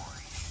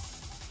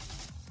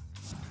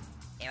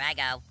 Here I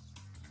go.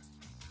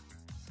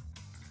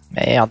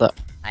 Merde.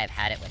 I've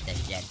had it with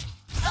this shit.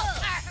 Oh.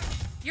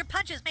 Your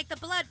punches make the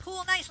blood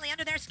pool nicely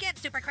under their skin,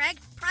 Super Craig.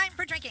 Prime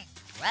for drinking.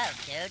 Well,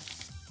 dude.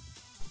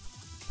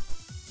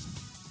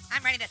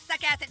 I'm ready to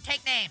suck ass and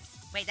take names.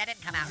 Wait, that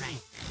didn't come out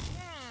right.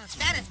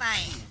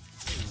 Satisfying.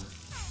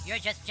 You're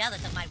just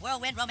jealous of my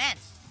whirlwind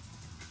romance.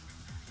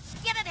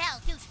 Give him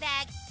hell,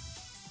 douchebag.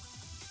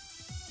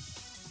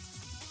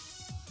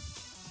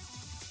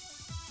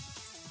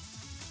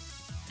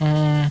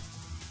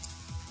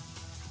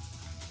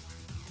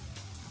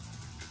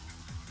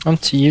 Un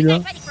petit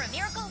heal. Ready for a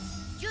miracle?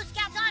 Juice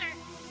Scout's honor.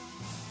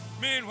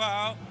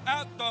 Meanwhile,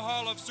 at the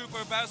Hall of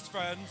Super Best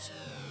Friends.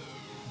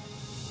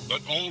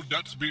 Let all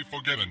debts be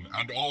forgiven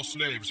and all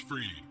slaves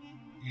free.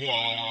 Mwah.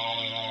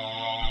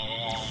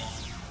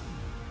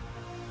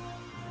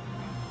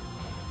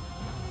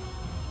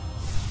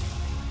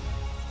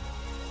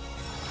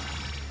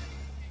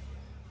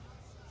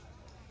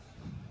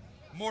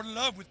 More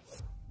love with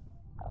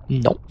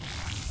Non.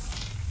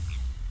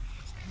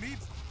 me.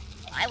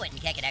 I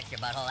wouldn't kick an extra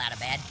butthole out of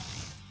bed.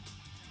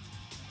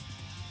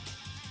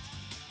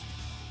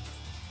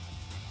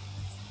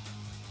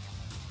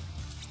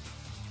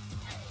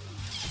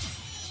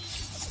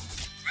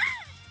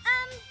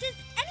 Does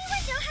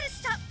anyone know how to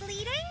stop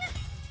bleeding?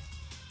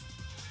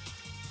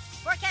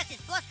 Forecast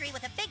is blustery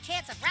with a big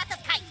chance of Wrath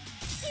of Kite.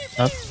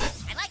 Pew Up. pew.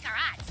 I like our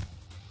odds.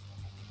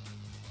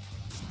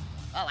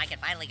 Oh, I can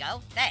finally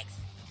go? Thanks.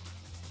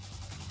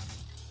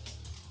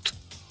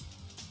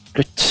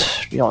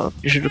 Flûte. Lui, on est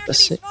obligé de le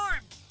passer.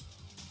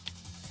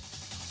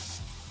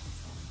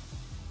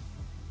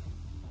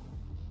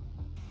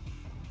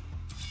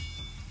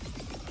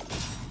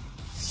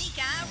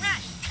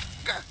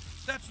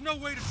 That's no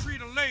way to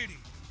treat a lady.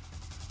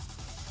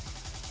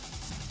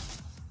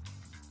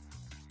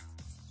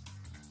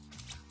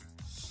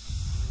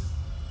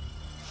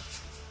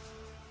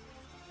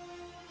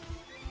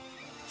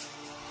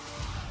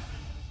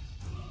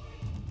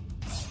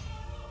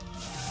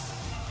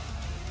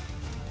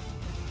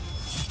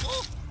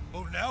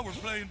 Oh, now we're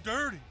playing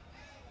dirty.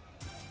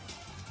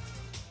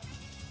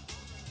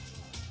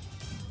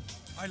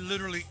 I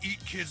literally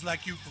eat kids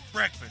like you for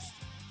breakfast.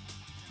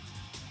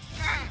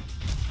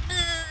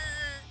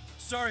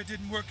 Sorry it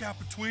didn't work out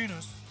between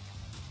us.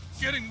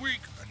 Getting weak.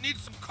 I need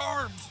some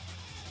carbs.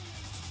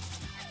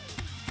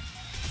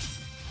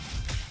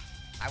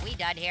 Are we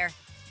done here?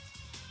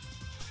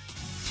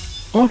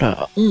 Oh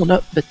là, on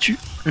a battu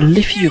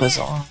les filles du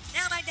raisin.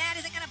 Now my dad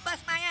isn't gonna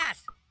bust my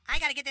ass. I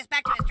gotta get this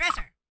back to his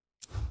dresser.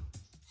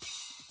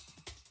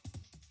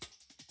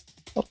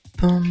 Hop.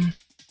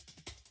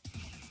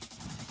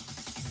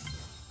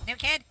 New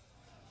kid,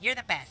 you're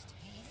the best.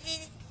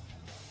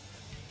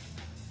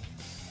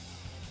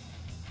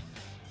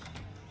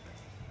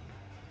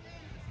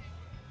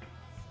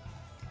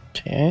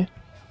 Ok.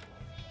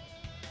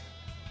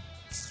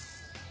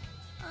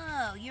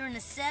 Oh, you're an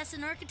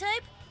assassin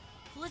archetype?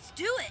 Let's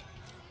do it.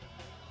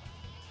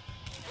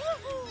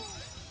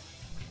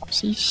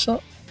 6.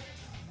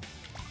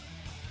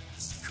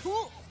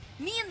 Cool.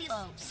 Me and the...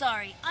 Oh,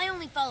 sorry. I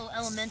only follow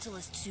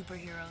elementalist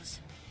superheroes.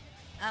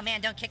 Oh man,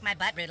 don't kick my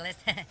butt, brutalist.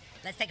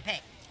 Let's take a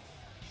pic.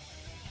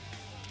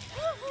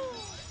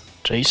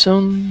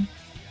 Jason.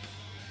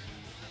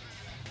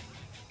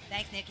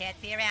 Thanks, new kid.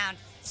 See you around.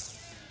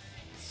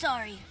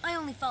 Sorry, I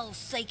only follow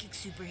psychic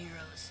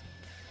superheroes.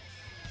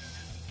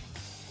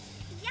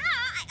 Yeah,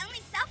 I only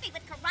selfie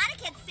with Karate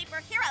Kid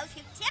superheroes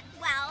who tip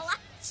well.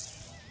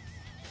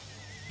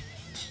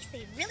 Geez,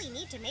 they really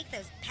need to make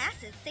those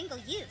passes single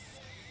use.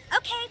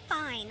 Okay,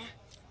 fine.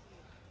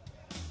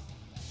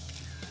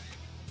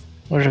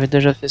 Moi j'avais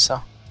déjà fait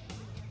ça.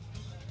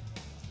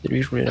 C'est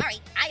lui, je voulais la... Sorry,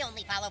 I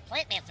only follow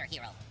Plantmancer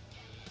hero.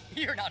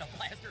 You're not a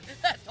blaster.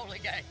 That's totally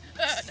gay.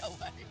 No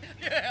way.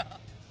 Yeah.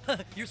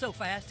 You're so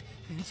fast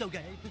and so gay.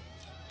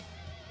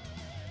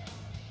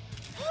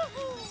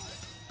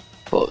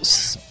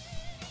 Pause.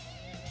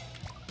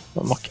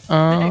 Il en manque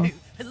un.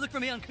 Look for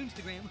me on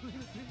Instagram.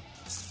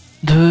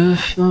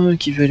 2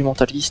 qui veut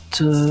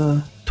élémentaliste.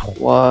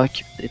 3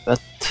 qui veut des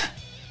pattes.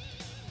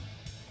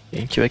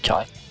 Et qui veut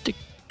Karate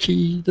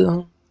Kid.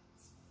 Ok,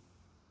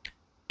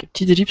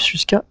 petite ellipse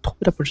jusqu'à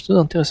trouver la pocheteuse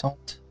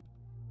intéressante.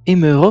 Et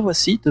me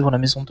revoici devant la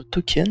maison de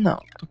Token.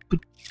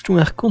 Donc tout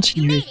à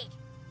continuer.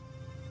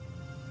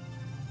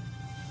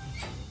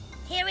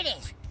 Here it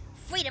is.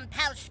 Free Freedom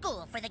Pals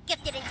School for the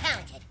gifted and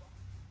talented.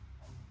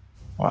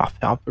 On va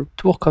refaire un peu le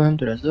tour quand même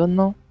de la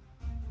zone.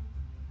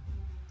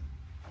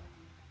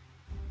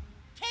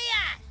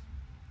 Chaos!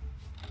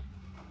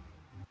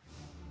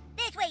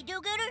 This way,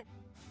 do-gooder.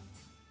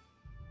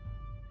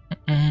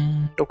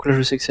 Donc là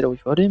je sais que c'est là où il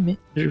faut aller, mais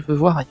je veux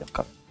voir ailleurs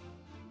quand même.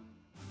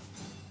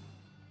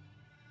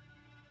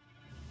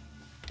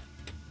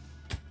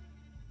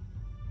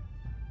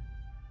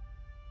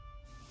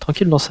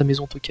 Tranquille dans sa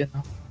maison token.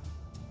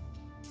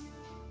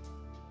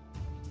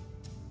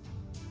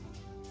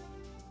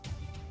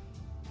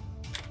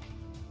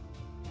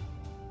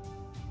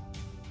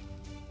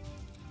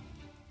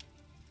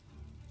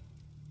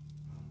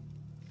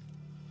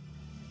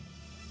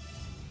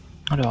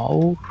 Alors,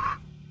 oh.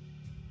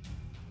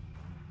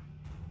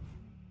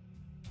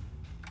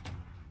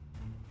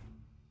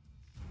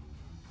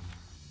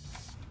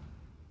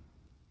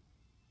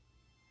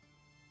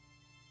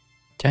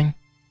 Tiens,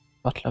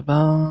 on parte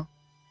là-bas.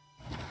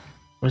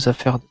 Les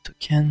affaires de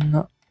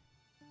tokens.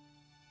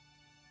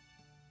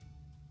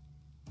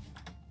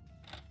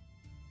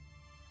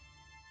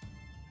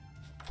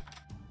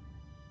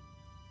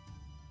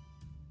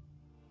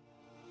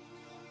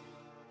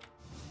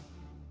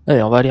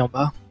 Allez, on va aller en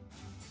bas.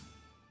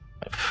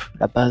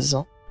 La base.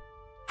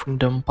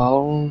 Freedom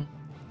Pal.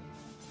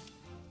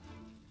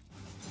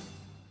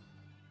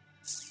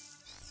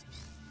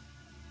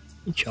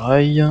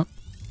 Écureuil.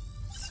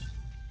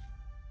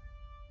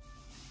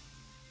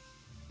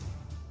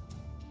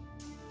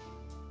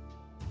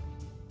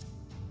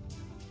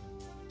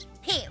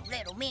 Here,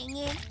 little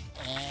minion.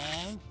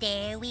 And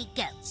there we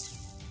go.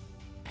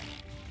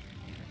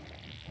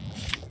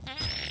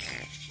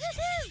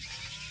 Woohoo!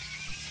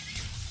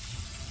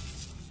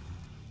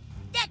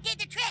 That did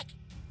the trick!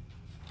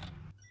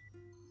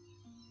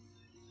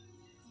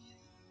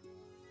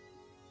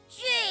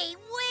 Gee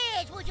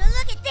whiz, would you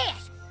look at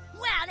this?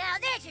 Wow, now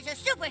this is a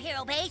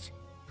superhero base.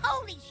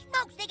 Holy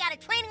smokes, they got a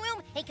training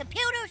room and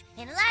computers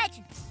and lights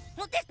and...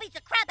 Well, this beats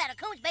the crap out of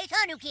Coon's base,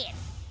 huh, new kid?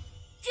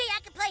 Gee,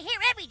 I could play here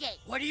every day.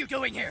 What are you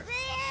doing here?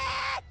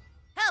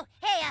 Oh,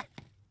 hey,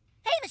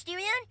 hey,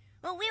 Mysterion.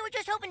 Well, we were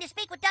just hoping to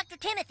speak with Dr.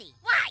 Timothy.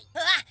 Why?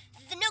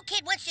 The new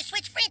kid wants to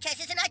switch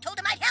franchises and I told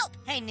him I'd help.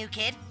 Hey, new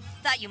kid.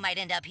 Thought you might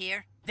end up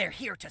here. They're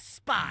here to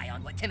spy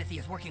on what Timothy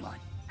is working on.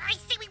 I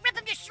say we rip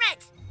him to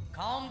shreds.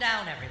 Calm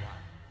down, everyone.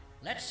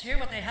 Let's hear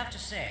what they have to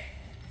say.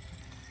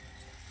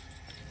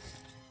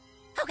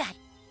 Oh, God.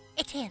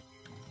 It's him.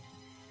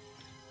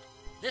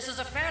 This is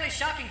a fairly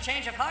shocking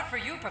change of heart for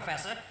you,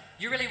 Professor.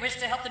 You really wish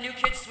to help the new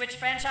kids switch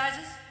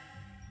franchises?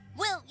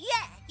 Well,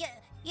 yeah.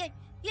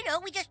 You know,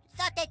 we just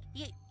thought that,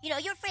 you know,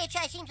 your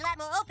franchise seems a lot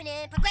more open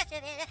and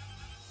progressive.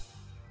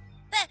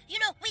 But, you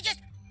know, we just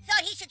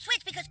thought he should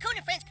switch because Coon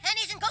and Friends kind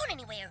of isn't going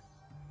anywhere.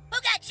 Oh,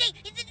 God, see,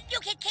 the new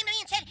kid came to me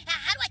and said,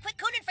 how do I quit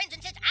Coon and Friends?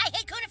 And since I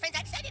hate Coon and Friends,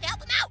 I decided to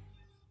help him out.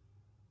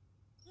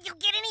 You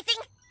get anything?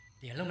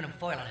 The aluminum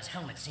foil on his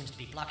helmet seems to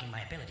be blocking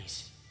my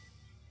abilities.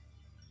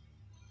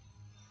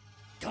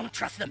 Don't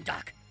trust them,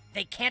 Doc.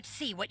 They can't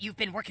see what you've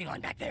been working on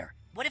back there.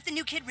 What if the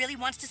new kid really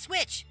wants to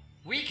switch?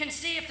 We can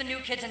see if the new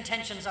kid's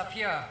intentions are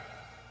pure.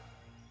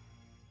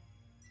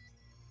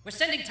 We're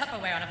sending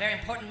Tupperware on a very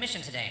important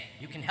mission today.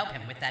 You can help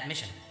him with that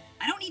mission.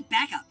 I don't need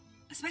backup,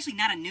 especially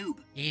not a noob.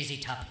 Easy,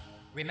 Tup.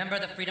 Remember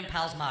the Freedom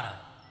Pals motto.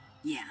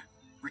 Yeah,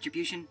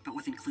 retribution, but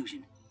with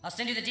inclusion. I'll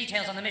send you the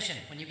details on the mission.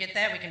 When you get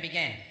there, we can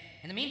begin.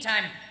 In the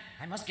meantime,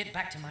 I must get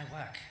back to my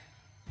work.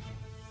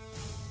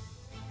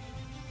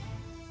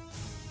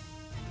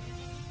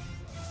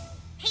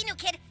 Hey, new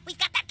kid, we've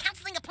got that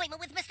counseling appointment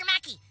with Mr.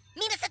 Mackey.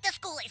 Meet us at the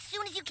school as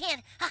soon as you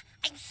can.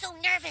 I'm so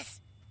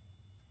nervous.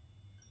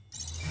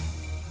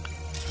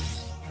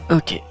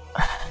 Ok.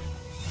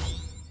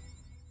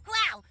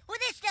 Wow, well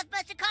this stuff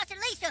must have cost at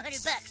least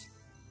 $100.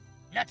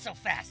 Not so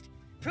fast.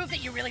 Prove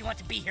that you really want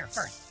to be here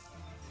first.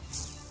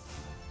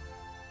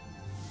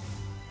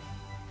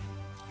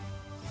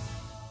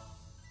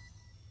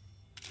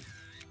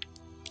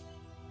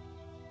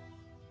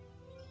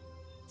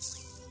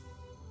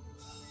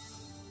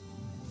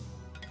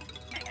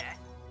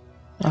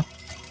 Ah.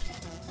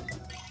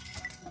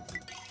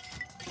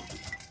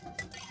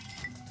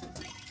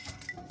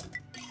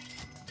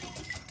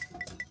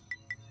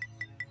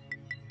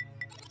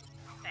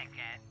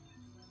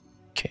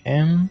 Ok.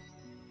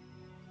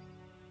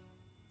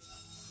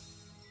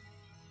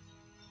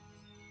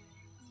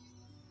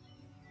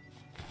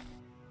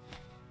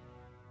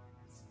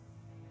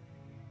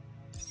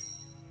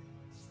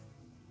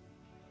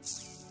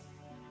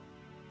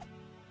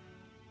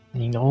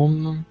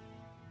 Ingram.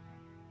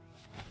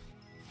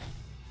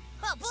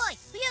 Oh boy,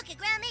 you could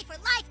ground me for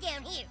life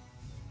down here.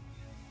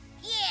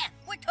 Yeah,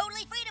 we're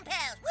totally Freedom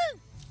Pals. Woo!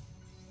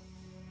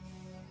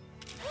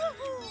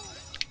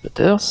 Woohoo!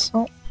 Peters.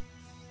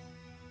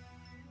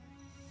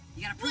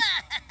 You got a proof?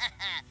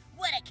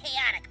 What a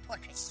chaotic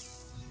portrait.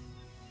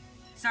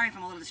 Sorry if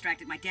I'm a little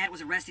distracted. My dad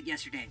was arrested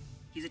yesterday.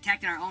 He was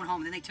attacked in our own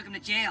home, and then they took him to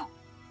jail.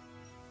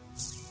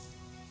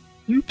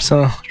 Oups,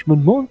 hein, je me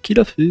demande qui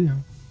l'a fait.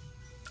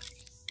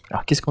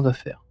 Alors qu'est-ce qu'on doit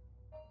faire?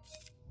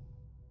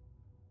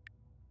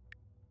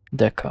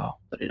 D'accord,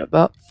 on va aller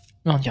là-bas.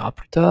 On ira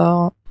plus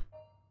tard.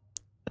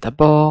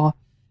 D'abord,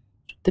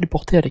 je vais me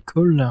téléporter à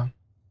l'école.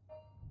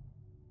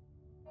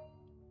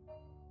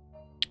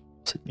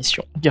 Cette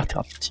mission, guerre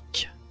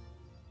thérapeutique.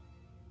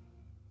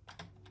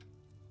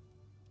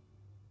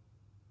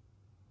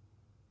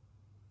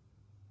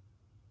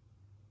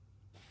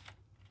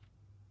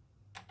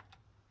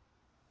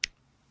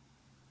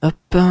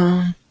 Hop.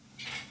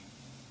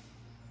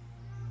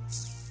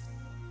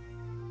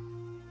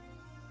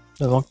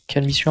 Avant,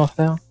 quelle mission à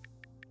faire?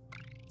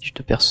 Fiche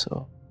de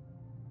perso.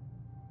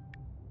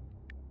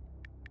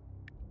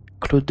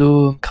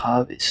 Clodo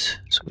Graves,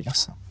 souviens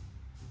ça.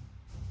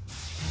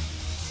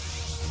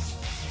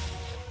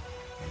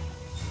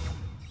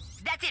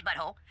 That's it,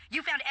 butthole.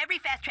 You found every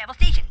fast travel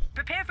station.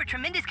 Prepare for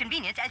tremendous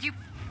convenience as you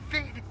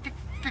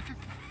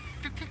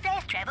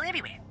fast travel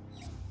everywhere.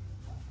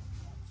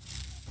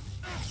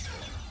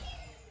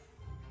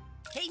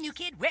 Hey, new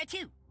kid, where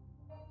to?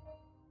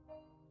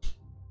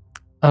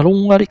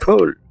 Allons à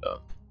l'école.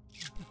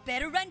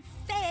 Better run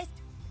fast.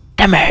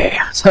 Ta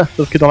mère. Ça,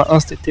 sauf que dans la 1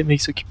 c'était Témé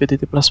qui s'occupait des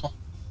déplacements.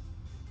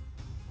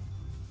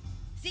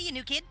 See you,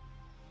 new kid.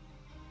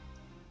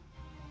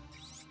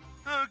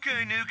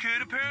 Okay, new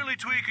kid, apparently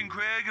Tweak and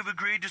Craig have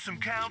agreed to some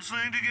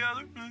counseling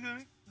together.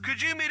 Okay.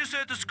 Could you meet us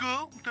at the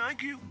school?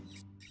 Thank you.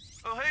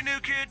 Oh, hey,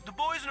 new kid, the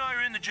boys and I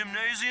are in the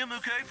gymnasium,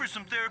 okay, for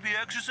some therapy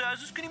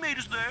exercises. Can you meet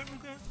us there?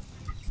 Okay.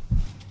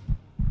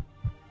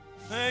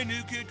 Hey,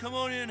 new kid, come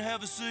on in and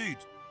have a seat.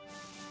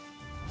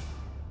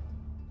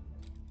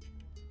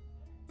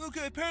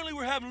 Okay, apparently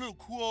we're having a little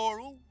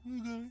quarrel.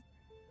 Okay.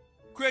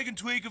 Craig and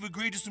Tweak have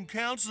agreed to some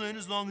counseling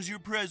as long as you're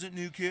present,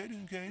 new kid.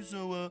 Okay,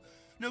 so,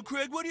 now,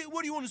 Craig, what do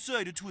you want to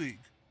say to Tweak?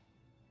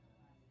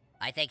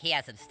 I think he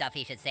has some stuff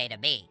he should say to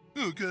me.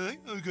 Okay,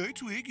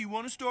 Tweak, you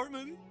want to start,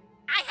 maybe?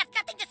 I have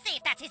nothing to say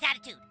if that's his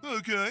attitude.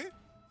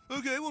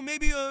 Okay, well,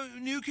 maybe,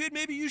 new kid,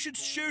 maybe you should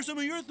share some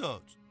of your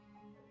thoughts.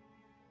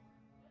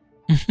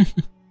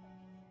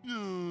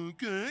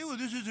 Okay, well,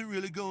 this isn't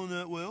really going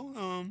that well.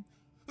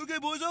 Okay,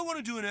 boys, I want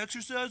to do an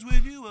exercise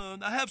with you.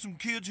 I have some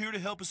kids here to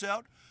help us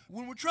out.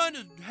 When we're trying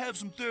to have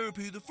some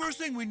therapy, the first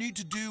thing we need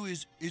to do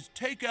is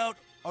take out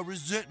our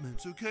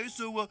resentments, okay?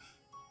 So,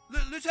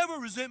 let's have our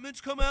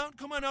resentments come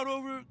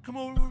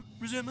over,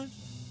 resentments.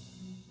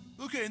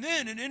 Okay, and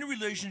then in a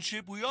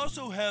relationship, we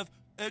also have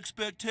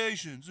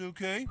expectations,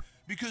 okay?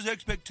 Because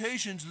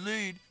expectations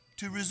lead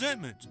to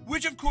resentment,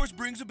 which of course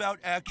brings about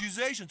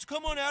accusations.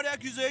 Come on out,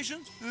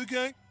 accusations,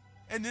 okay?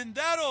 And then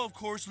that all, of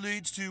course,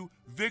 leads to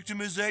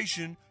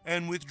victimization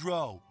and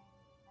withdrawal.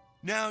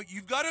 Now,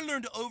 you've got to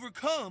learn to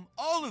overcome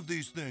all of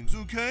these things,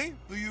 okay?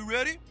 Are you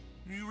ready?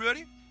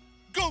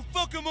 Go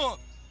fuck them up!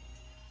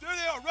 There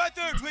they are, right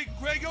there, Tweak and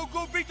Craig. Yo,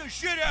 go beat the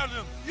shit out of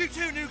them. You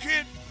too, new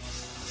kid.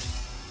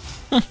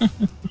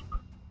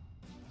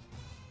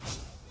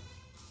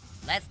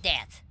 Let's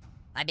dance.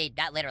 I mean,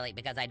 not literally,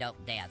 because I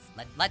don't dance.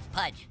 Let's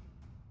punch.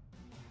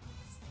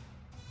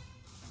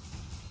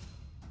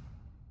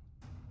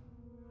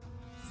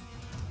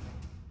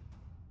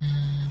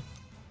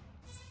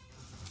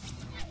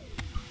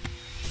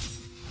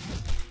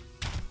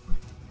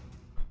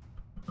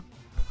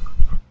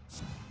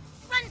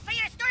 Run for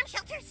your storm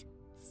shelters!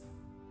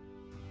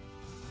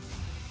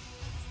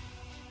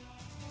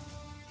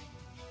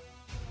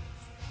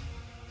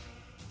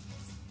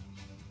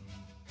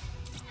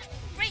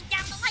 Bring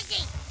down the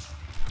lightning!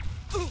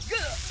 Oh,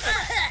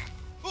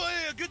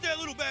 yeah, get that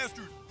little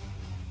bastard!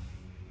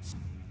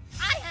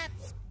 I have...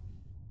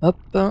 Hop.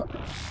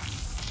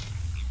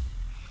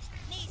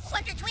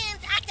 Wonder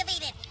Twins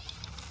activated!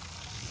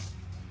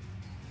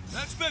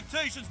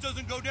 Expectations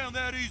doesn't go down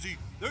that easy.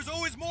 There's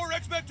always more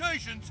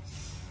expectations.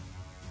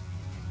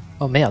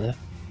 Oh merde.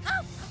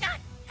 Oh God!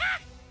 Ah!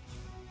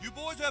 You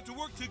boys have to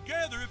work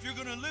together if you're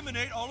gonna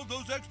eliminate all of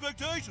those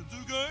expectations,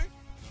 okay?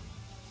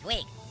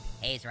 Twig,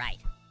 he's right.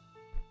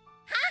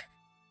 Huh?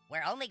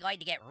 We're only going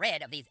to get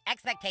rid of these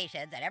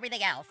expectations and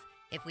everything else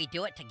if we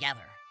do it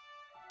together.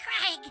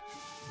 Craig!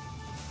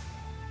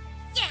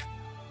 Yeah,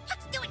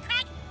 let's do it,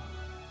 Craig!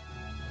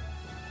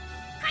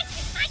 Craig,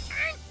 it's my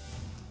turn!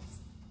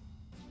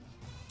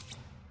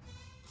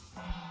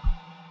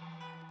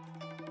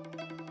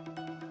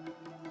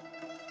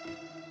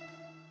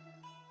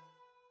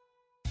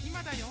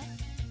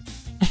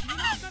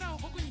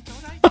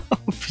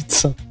 Oh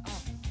putain.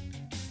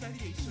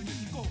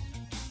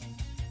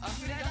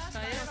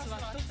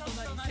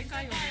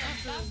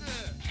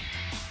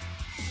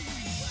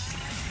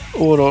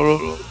 Oh là là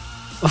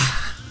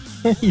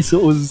là. Ils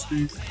osent.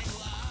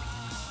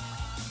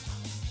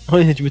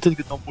 Ouais, tu m'étonnes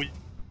que t'es embrouillé.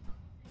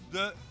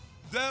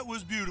 That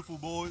was beautiful,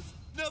 boys.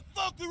 Now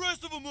fuck the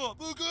rest of them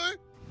up, okay?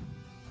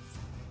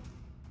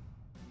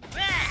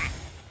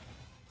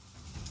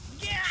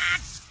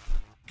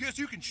 Guess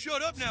you can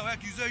shut up now,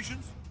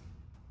 accusations.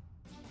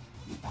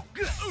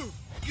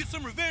 Get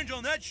some revenge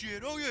on that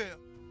shit, oh yeah.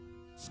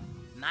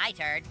 My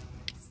turn.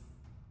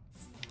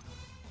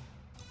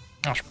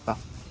 Non, je peux pas.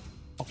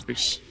 En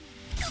plus.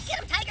 Go get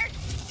him, Tiger!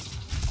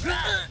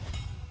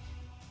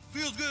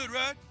 Feels good,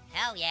 right?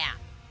 Hell yeah.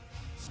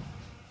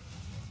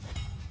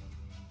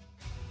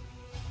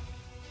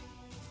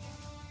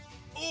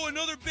 Oh,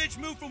 another bitch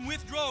move from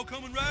withdrawal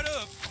coming right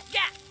up.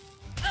 Yeah.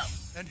 Oh.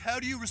 And how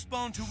do you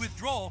respond to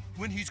withdrawal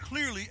when he's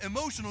clearly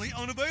emotionally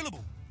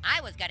unavailable?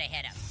 I was gonna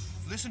hit him.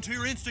 Listen to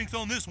your instincts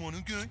on this one,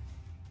 okay?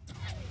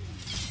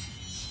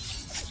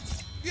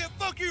 Yeah,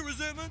 fuck you,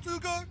 resentment,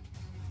 okay?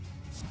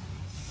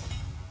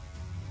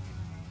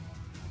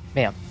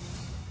 Merde.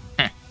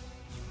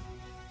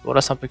 Bon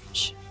là c'est un peu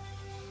cuit.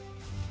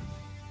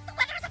 The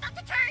weather's about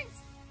to turn.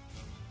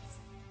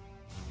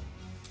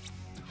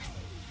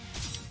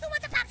 Who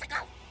wants a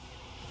popsicle?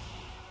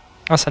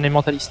 Ah c'est un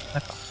mentaliste,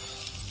 d'accord.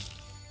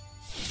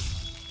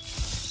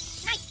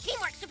 Nice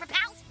teamwork, super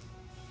pals.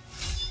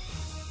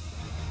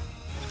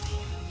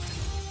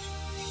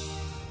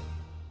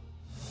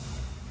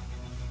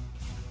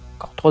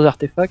 Encore 3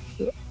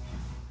 artefacts.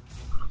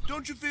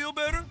 Don't you feel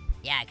better?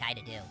 Yeah, I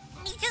kinda do.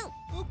 Me too.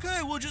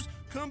 Okay, well just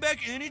come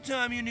back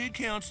anytime you need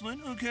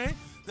counseling, okay?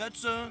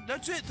 That's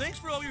it. Thanks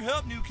for all your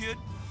help, new kid.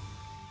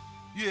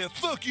 Yeah,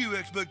 fuck you,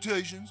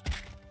 expectations.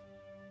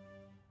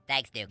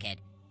 Thanks, new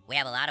kid. We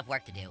have a lot of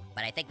work to do,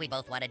 but I think we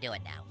both want to do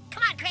it now.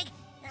 Come on, Craig.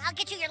 I'll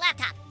get you your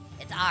laptop.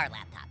 It's our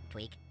laptop,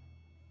 Tweak.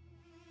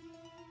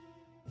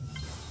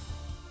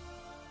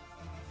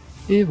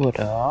 Et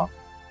voilà.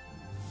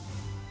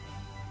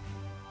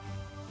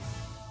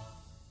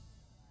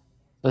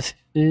 Ça c'est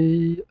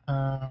fait.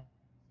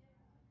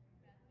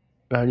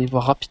 Je vais aller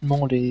voir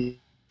rapidement les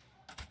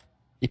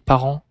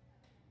parents,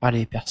 pas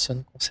les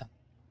personnes concernées.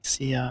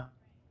 C'est il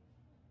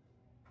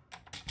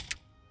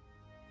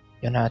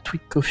y en a un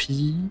Tweak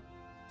Coffee.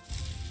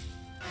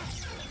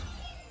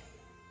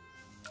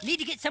 Need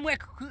to get somewhere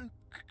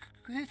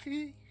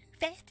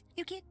fast,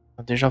 you kid?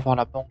 On va déjà voir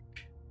la banque.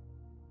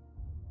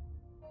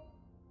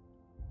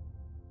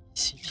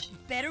 Ici.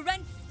 Better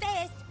run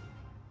fast.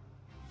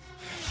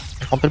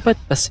 Je me rappelle pas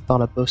être passé par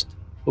la poste.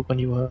 Faut qu'on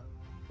y voit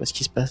ce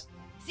qui se passe.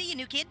 See you,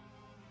 new kid.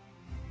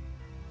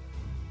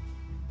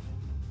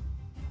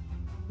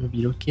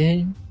 Mobile ok.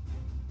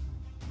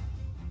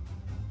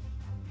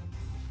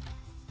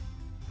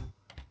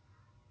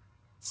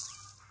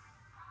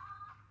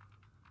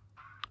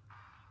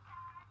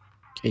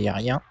 Ok, y a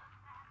rien.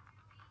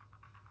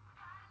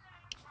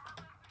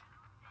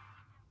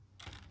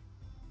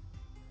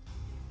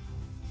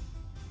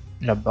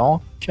 La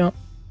banque.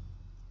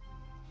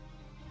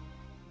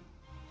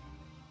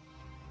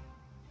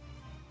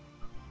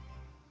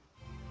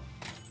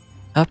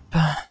 Hop.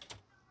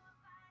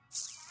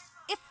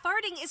 If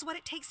farting is what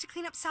it takes to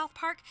clean up South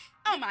Park,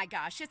 oh my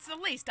gosh, it's the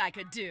least I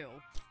could do.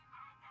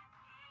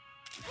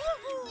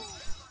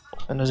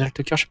 Nozel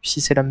Tucker, je sais plus si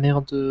c'est la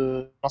mère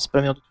de... Non, c'est pas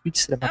la mère de Tweak,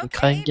 c'est la mère de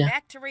Craig.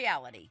 Back to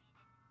reality.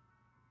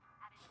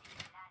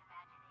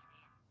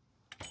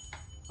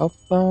 Hop,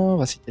 on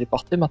va s'y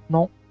téléporter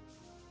maintenant.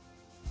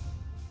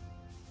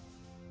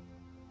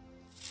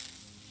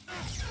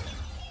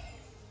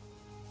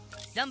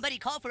 Somebody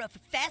call for a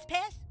fast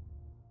pass?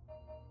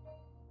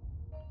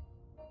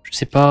 Je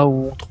sais pas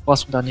où on trouvera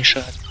son dernier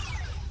chat.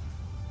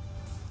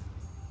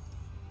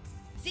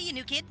 See you,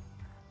 new kid.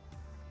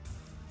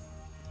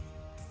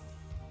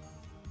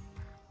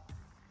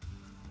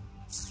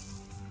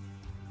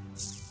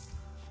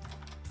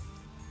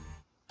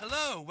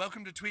 Hello,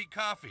 welcome to Tweak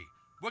Coffee.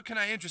 What can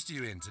I interest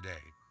you in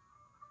today?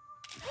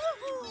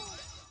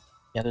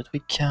 Bien de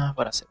Tweak,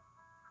 voilà c'est.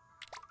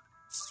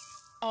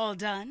 All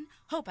done.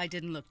 Hope I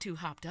didn't look too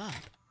hopped up.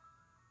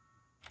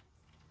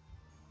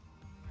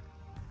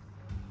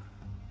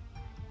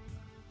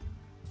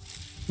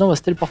 Non, on va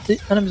se téléporter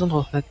à la maison de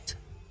retraite.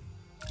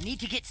 Need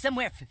to get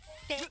somewhere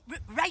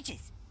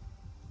righteous.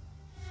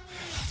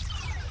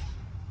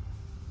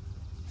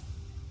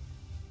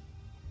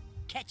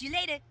 Catch you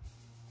later.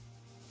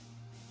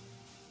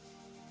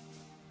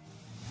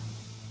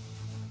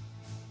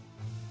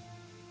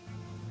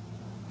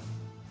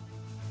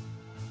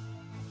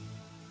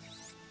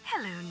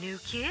 hello, new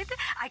kid.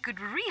 I could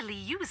really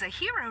use a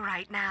hero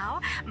right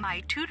now.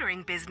 My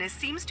tutoring business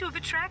seems to have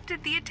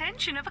attracted the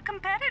attention of a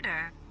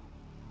competitor.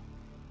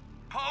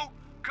 Ho,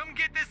 come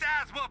get this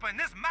ass whooping.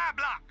 This is my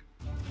block.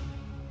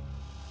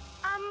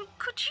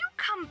 Could you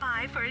come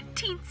by for a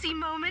teensy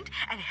moment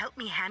and help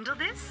me handle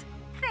this?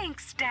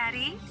 Thanks,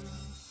 Daddy.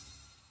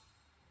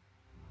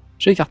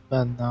 J'ai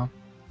Cartman.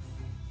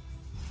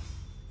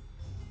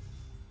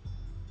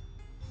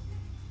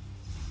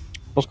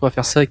 Je pense qu'on va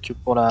faire ça et que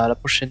pour la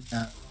prochaine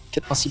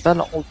quête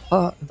principale, on le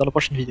fera dans la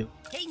prochaine vidéo.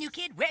 Hey, new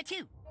kid, where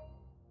to?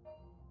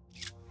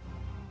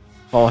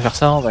 Bon, on va faire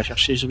ça, on va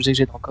chercher les objets que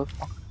j'ai dans le coffre.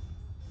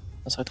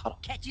 Ça s'arrêtera là.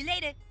 Catch you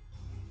later.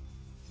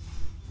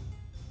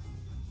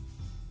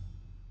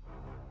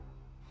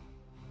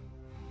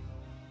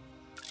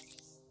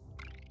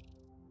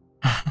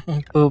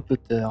 Oh,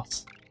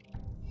 Butters.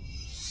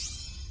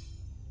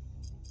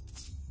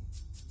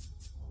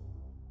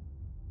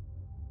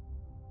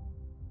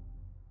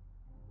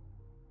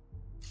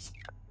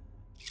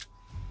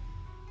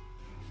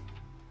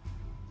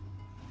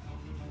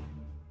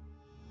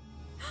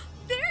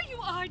 There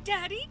you are,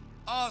 Daddy.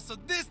 Oh, so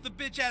this the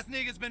bitch-ass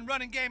nigga's been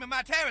running game in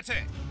my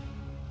territory.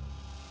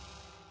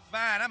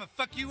 Fine, I'ma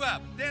fuck you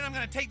up. Then I'm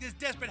gonna take this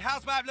desperate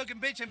housewife-looking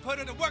bitch and put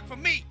her to work for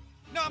me.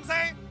 Know what I'm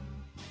saying?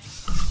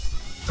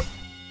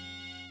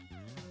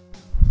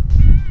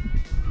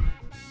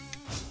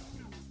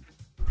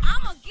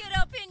 I'ma get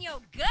up in your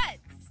guts.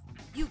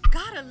 You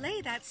gotta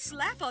lay that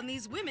slap on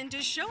these women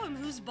to show him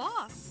who's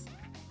boss.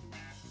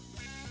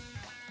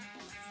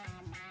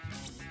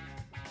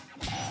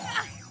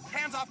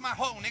 Hands off my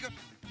hoe, nigga.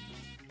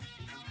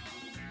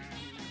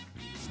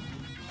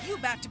 You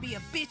about to be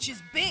a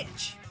bitch's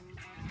bitch.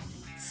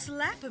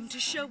 Slap him to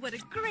show what a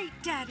great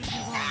daddy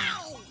you are.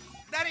 Ow!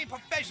 That ain't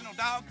professional,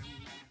 dog.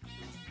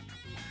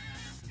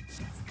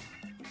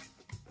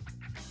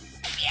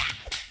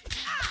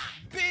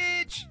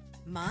 Bitch!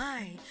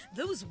 My,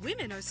 those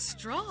women are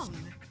strong.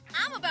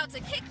 I'm about to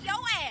kick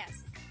your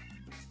ass.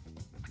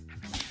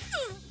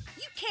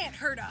 You can't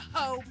hurt a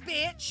hoe,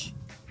 bitch.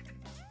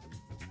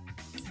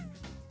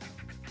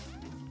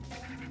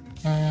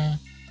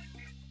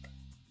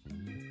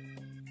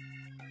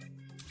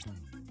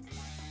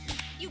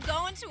 You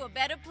going to a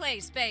better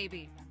place,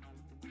 baby.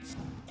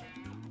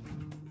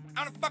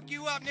 I'm gonna fuck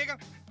you up, nigga.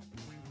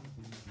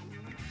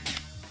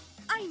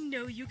 I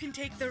know you can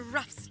take the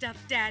rough stuff,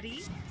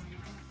 daddy.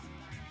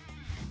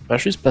 On va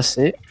juste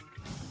passer.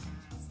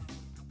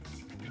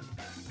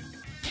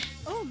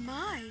 Oh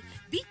my,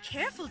 be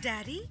careful,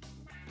 daddy.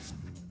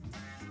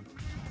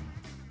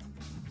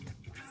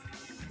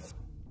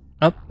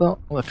 Hop,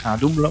 on va créer un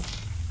double.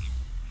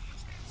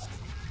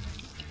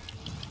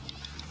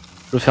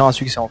 Je veux faire un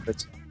succès en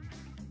fait.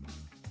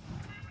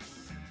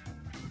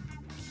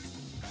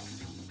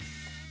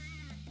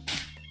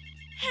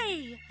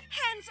 Hey,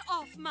 hands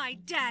off my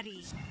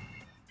daddy.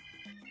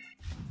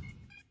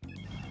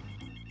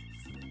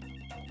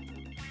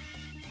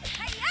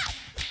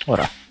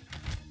 Voilà.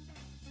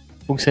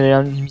 Donc c'est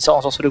un émissaire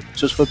ensorcelé ou quoi que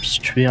ce soit, puis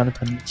tuer un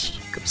autre ennemi,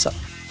 comme ça.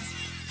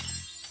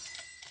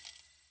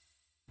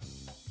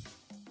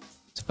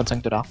 C'est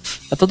 25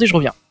 $. Attendez, je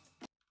reviens.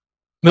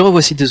 Me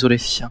revoici, désolé.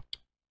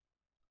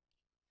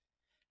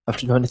 Ah,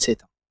 plus de manette, c'est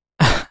éteint.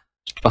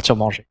 Je peux partir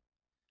manger.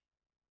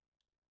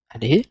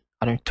 Allez,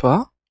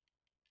 allume-toi.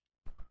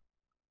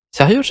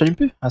 Sérieux, j'allume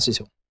plus? Ah si,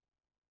 c'est bon.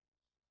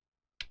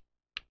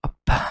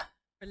 Hop.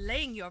 For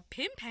laying your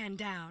pimp hand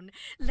down,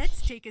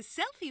 let's take a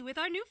selfie with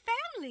our new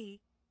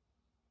family.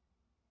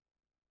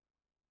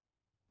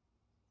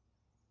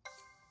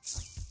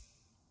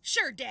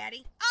 Sure,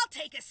 Daddy. I'll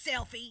take a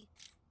selfie.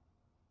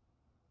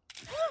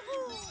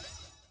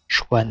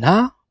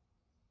 Shauna,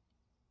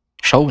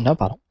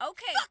 pardon.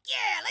 Okay. Fuck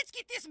yeah, let's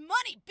get this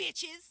money,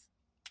 bitches.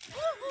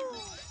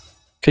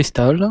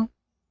 Crystal.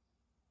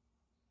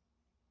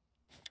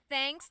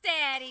 Thanks,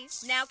 Daddy.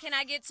 Now can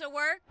I get to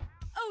work?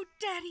 Oh,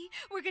 Daddy,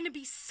 we're gonna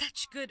be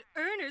such good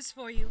earners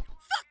for you.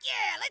 Fuck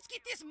yeah, let's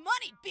get this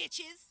money,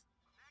 bitches.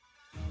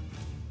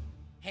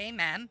 Hey,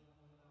 ma'am.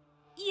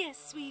 Yes,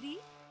 sweetie.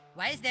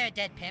 Why is there a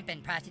dead pimp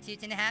and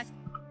prostitutes in the house?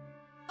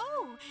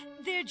 Oh,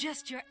 they're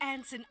just your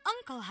aunts and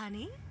uncle,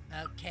 honey.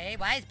 Okay,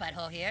 why is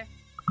Butthole here?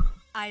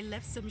 I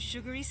left some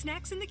sugary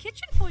snacks in the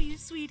kitchen for you,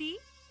 sweetie.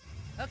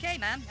 Okay,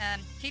 ma'am.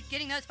 Keep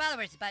getting those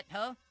followers,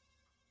 Butthole.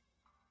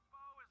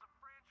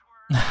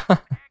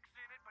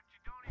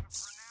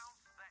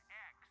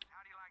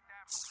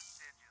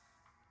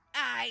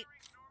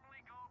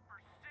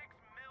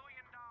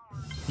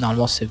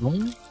 Normalement c'est bon.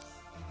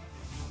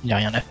 Il n'y a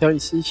rien à faire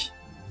ici.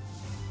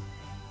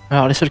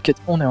 Alors les seules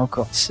quêtes qu'on ait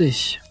encore c'est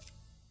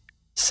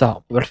ça,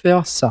 on peut pas le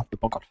faire, ça on peut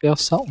pas encore le faire,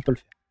 ça on peut le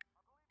faire.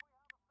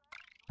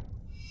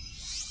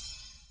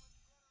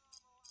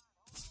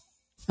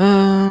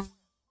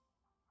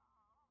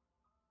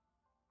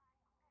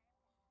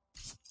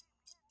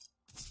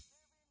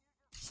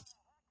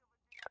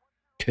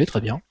 Ok,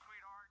 très bien.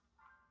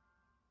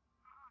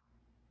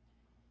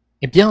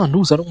 Eh bien,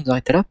 nous allons nous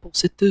arrêter là pour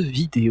cette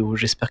vidéo.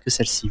 J'espère que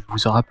celle-ci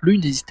vous aura plu.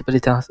 N'hésitez pas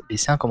à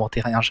laisser un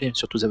commentaire et un j'aime,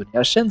 surtout vous abonner à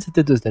la chaîne.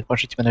 C'était Zeusdead, moi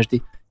je suis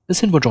HD.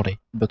 Passez une bonne journée,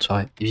 une bonne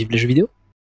soirée et vive les jeux vidéo.